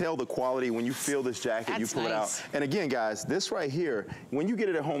 You can tell the quality when you feel this jacket. You pull it out, and again, guys, this right here, when you get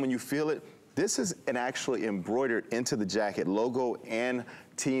it at home and you feel it, this is actually embroidered into the jacket, logo and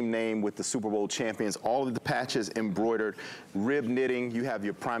team name with the Super Bowl champions. All of the patches embroidered, rib knitting. You have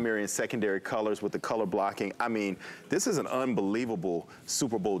your primary and secondary colors with the color blocking. I mean, this is an unbelievable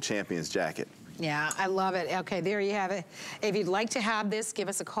Super Bowl champions jacket. Yeah, I love it. Okay, there you have it. If you'd like to have this, give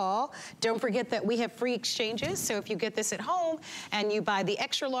us a call. Don't forget that we have free exchanges. So if you get this at home and you buy the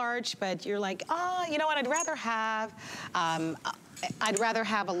extra large, but you're like, oh, you know what, I'd rather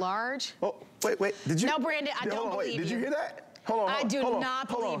have a large. Oh, wait, did you? No, Brandon, I don't believe you. Did you hear that? Hold on, I do not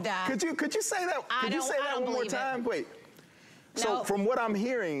believe that. Could you say that? Could you say that one more time? Wait. So from what I'm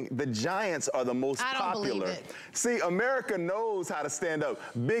hearing, the Giants are the most popular. Believe it. See, America knows how to stand up.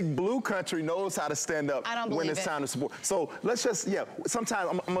 Big Blue Country knows how to stand up when it's time to support. So let's just,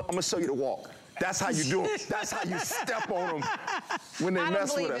 sometimes I'm gonna show you the walk. That's how you do it. That's how you step on them when they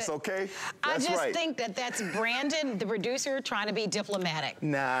mess with us, okay? That's I just think that that's Brandon, the producer, trying to be diplomatic.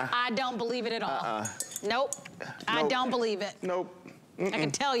 Nah. I don't believe it at all. Nope. I don't believe it. Nope. I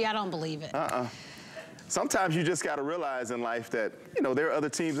can tell you I don't believe it. Sometimes you just got to realize in life that, you know, there are other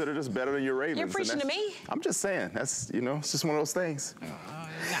teams that are just better than your Ravens. You're preaching to me? I'm just saying. That's, you know, it's just one of those things. No.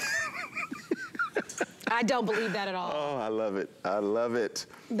 I don't believe that at all. Oh, I love it. I love it.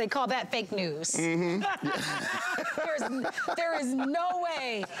 They call that fake news. There is no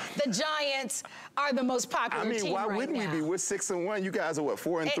way the Giants are the most popular team right now. I mean, why wouldn't we be? We're 6-1. You guys are what,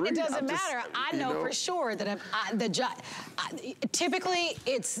 4-3? It doesn't matter. I know for sure that typically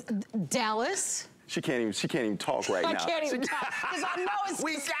it's Dallas. She can't even talk right now. I can't even talk because I know it's.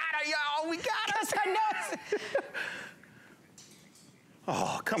 We got her, y'all. We got her. Because I know it's.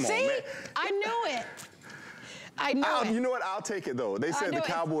 Oh, come on, See? man. I knew it. I know it. You know what? I'll take it, though. They said the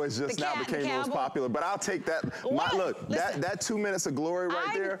Cowboys just now became the most popular, but I'll take that. Look, that 2 minutes of glory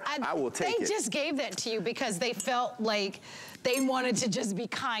right there, I will take it. They just gave that to you because they felt like they wanted to just be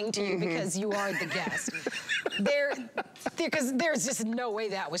kind to you because you are the guest. Because there's just no way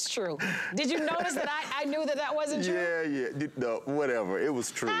that was true. Did you notice that I knew that that wasn't true? Yeah. No, whatever. It was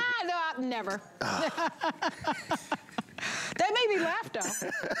true. No, never. That made me laugh, though.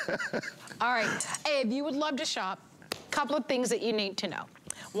 All right. Hey, if you would love to shop, a couple of things that you need to know.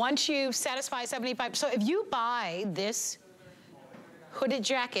 Once you satisfy 75, so if you buy this hooded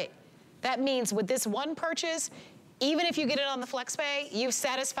jacket, that means with this one purchase, even if you get it on the FlexPay, you've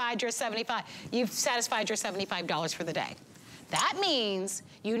satisfied your $75 for the day. That means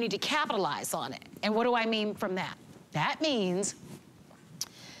you need to capitalize on it. And what do I mean from that? That means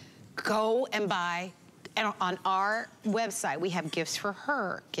go and buy. And on our website, we have gifts for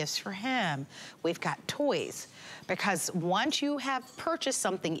her, gifts for him. We've got toys. Because once you have purchased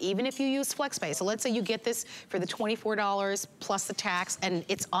something, even if you use FlexPay, so let's say you get this for the $24 plus the tax and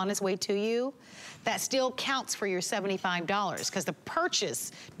it's on its way to you, that still counts for your $75 because the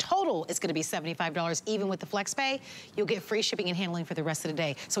purchase total is gonna be $75 even with the FlexPay. You'll get free shipping and handling for the rest of the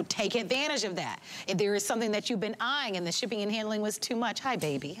day. So take advantage of that. If there is something that you've been eyeing and the shipping and handling was too much, hi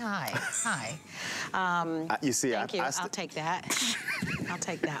baby, hi. You see, thank you, I'll take that. I'll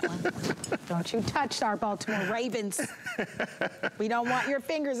take that one. Don't you touch our Baltimore Ravens. We don't want your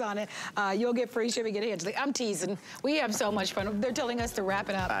fingers on it. You'll get free shipping and handling. I'm teasing. We have so much fun. They're telling us to wrap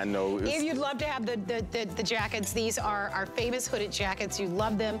it up. I know. If you'd love to have the jackets, these are our famous hooded jackets. You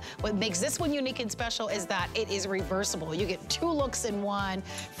love them. What makes this one unique and special is that it is reversible. You get 2 looks in one,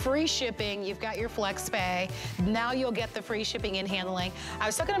 free shipping. You've got your FlexPay. Now you'll get the free shipping and handling. I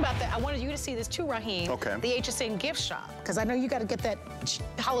was talking about that. I wanted you to see this too, Raheem. Okay. The HSN gift shop, because I know you got to get that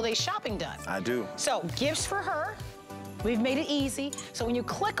holiday shopping done. I do. So gifts for her. We've made it easy. So when you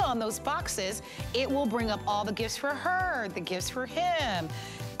click on those boxes, it will bring up all the gifts for her, the gifts for him,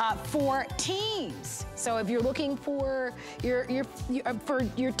 for teens. So if you're looking for your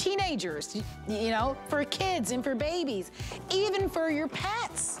teenagers, you know, for kids and for babies, even for your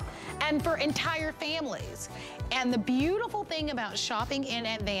pets and for entire families. And the beautiful thing about shopping in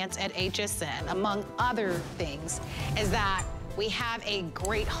advance at HSN, among other things, is that we have a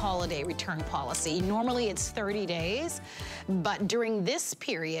great holiday return policy. Normally it's 30 days, but during this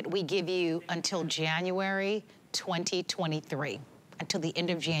period, we give you until January 2023, until the end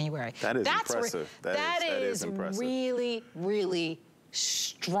of January. That's impressive. That is impressive. Really, really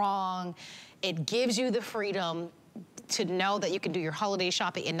strong. It gives you the freedom to know that you can do your holiday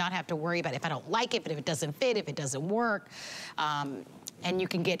shopping and not have to worry about if I don't like it, but if it doesn't fit, if it doesn't work. And you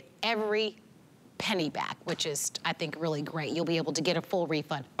can get every penny back, which is, I think, really great. You'll be able to get a full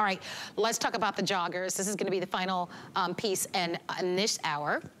refund. All right, let's talk about the joggers. This is gonna be the final piece in this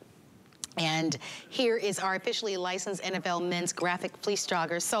hour. And here is our officially licensed NFL men's graphic fleece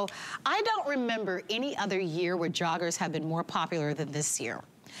joggers. So I don't remember any other year where joggers have been more popular than this year.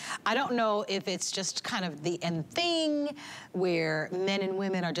 I don't know if it's just kind of the end thing where men and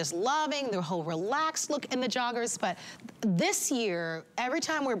women are just loving the whole relaxed look in the joggers, but this year, every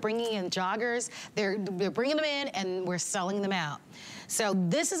time we're bringing in joggers, they're bringing them in and we're selling them out. So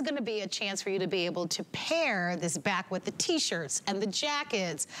this is gonna be a chance for you to be able to pair this back with the t-shirts and the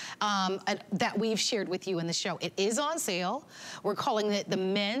jackets that we've shared with you in the show. It is on sale. We're calling it the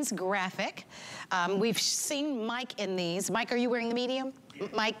men's graphic. We've seen Mike in these. Mike, are you wearing the medium?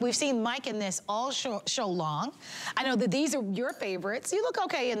 Mike, we've seen Mike in this all show long. I know that these are your favorites. You look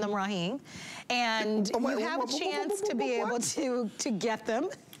okay in them, Raheem. And you have a chance to be able to get them.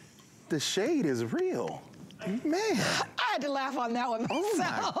 The shade is real. Man. I had to laugh on that one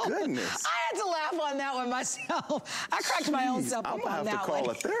myself. Oh my goodness. I had to laugh on that one myself. I cracked my own self up on that one. I'm gonna have to call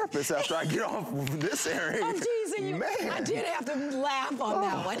a therapist after I get off this area. Oh, geez, and Man. I did have to laugh on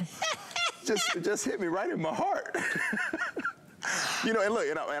that one. just hit me right in my heart. You know, and look,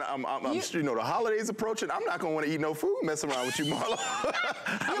 you know, the holidays approaching. I'm not gonna want to eat no food messing around with you, Marlo.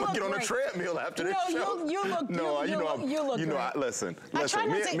 I'm gonna get on a treadmill after this show. You look great. Listen.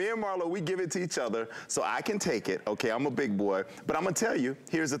 Me and Marlo, we give it to each other, so I can take it. Okay, I'm a big boy, but I'm gonna tell you.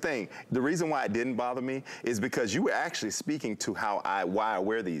 Here's the thing: the reason why it didn't bother me is because you were actually speaking to why I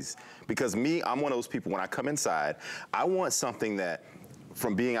wear these. Because me, I'm one of those people. When I come inside, I want something that,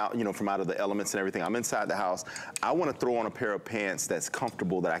 from being out, you know, from out of the elements and everything, I'm inside the house. I want to throw on a pair of pants that's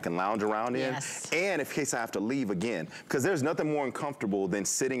comfortable that I can lounge around in. And in case I have to leave again, because there's nothing more uncomfortable than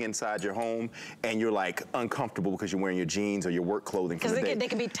sitting inside your home and you're like uncomfortable because you're wearing your jeans or your work clothing for the day. Because they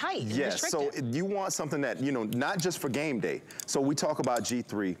can be tight. Yes, so you want something that, you know, not just for game day. So we talk about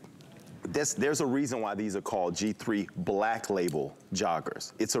G3. There's a reason why these are called G3 Black Label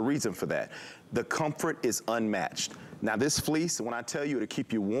joggers. It's a reason for that. The comfort is unmatched. Now this fleece, when I tell you, it'll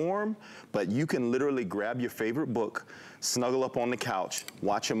keep you warm, but you can literally grab your favorite book, snuggle up on the couch,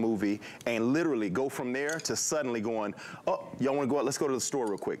 watch a movie, and literally go from there to suddenly going, oh, y'all wanna go out? Let's go to the store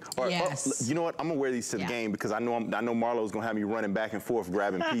real quick. Or, yes. Oh, you know what? I'm gonna wear these to the game because I know Marlo's gonna have me running back and forth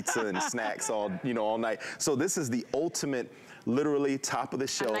grabbing pizza and snacks all night. So this is the ultimate, literally top of the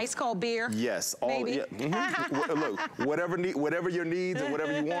shelf. A nice cold beer. Yes. Maybe. Look, whatever your needs and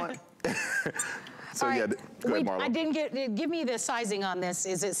whatever you want. So right. yeah, go ahead, Marlo. I didn't give me the sizing on this.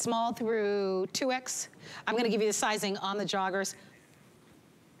 Is it small through 2X? I'm gonna give you the sizing on the joggers.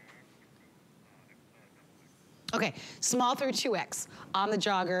 Okay, small through 2X on the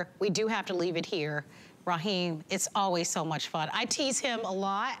jogger. We do have to leave it here. Raheem, it's always so much fun. I tease him a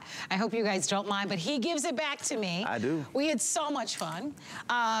lot. I hope you guys don't mind, but he gives it back to me. I do. We had so much fun.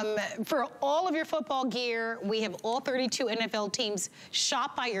 For all of your football gear, we have all 32 NFL teams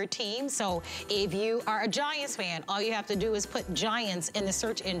shop by your team. So if you are a Giants fan, all you have to do is put Giants in the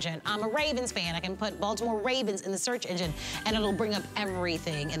search engine. I'm a Ravens fan. I can put Baltimore Ravens in the search engine, and it'll bring up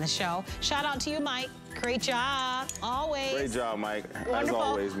everything in the show. Shout out to you, Mike. Great job, always. Great job, Mike. Wonderful. As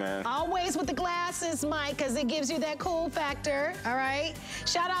always, man. Always with the glasses, Mike, because it gives you that cool factor, all right?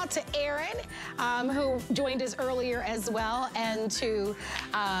 Shout out to Aaron, who joined us earlier as well, and to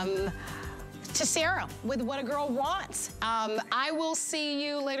Sarah with What a Girl Wants. I will see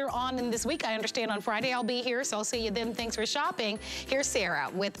you later on in this week. I understand on Friday I'll be here, so I'll see you then. Thanks for shopping. Here's Sarah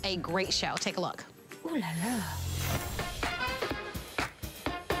with a great show. Take a look. Ooh la la.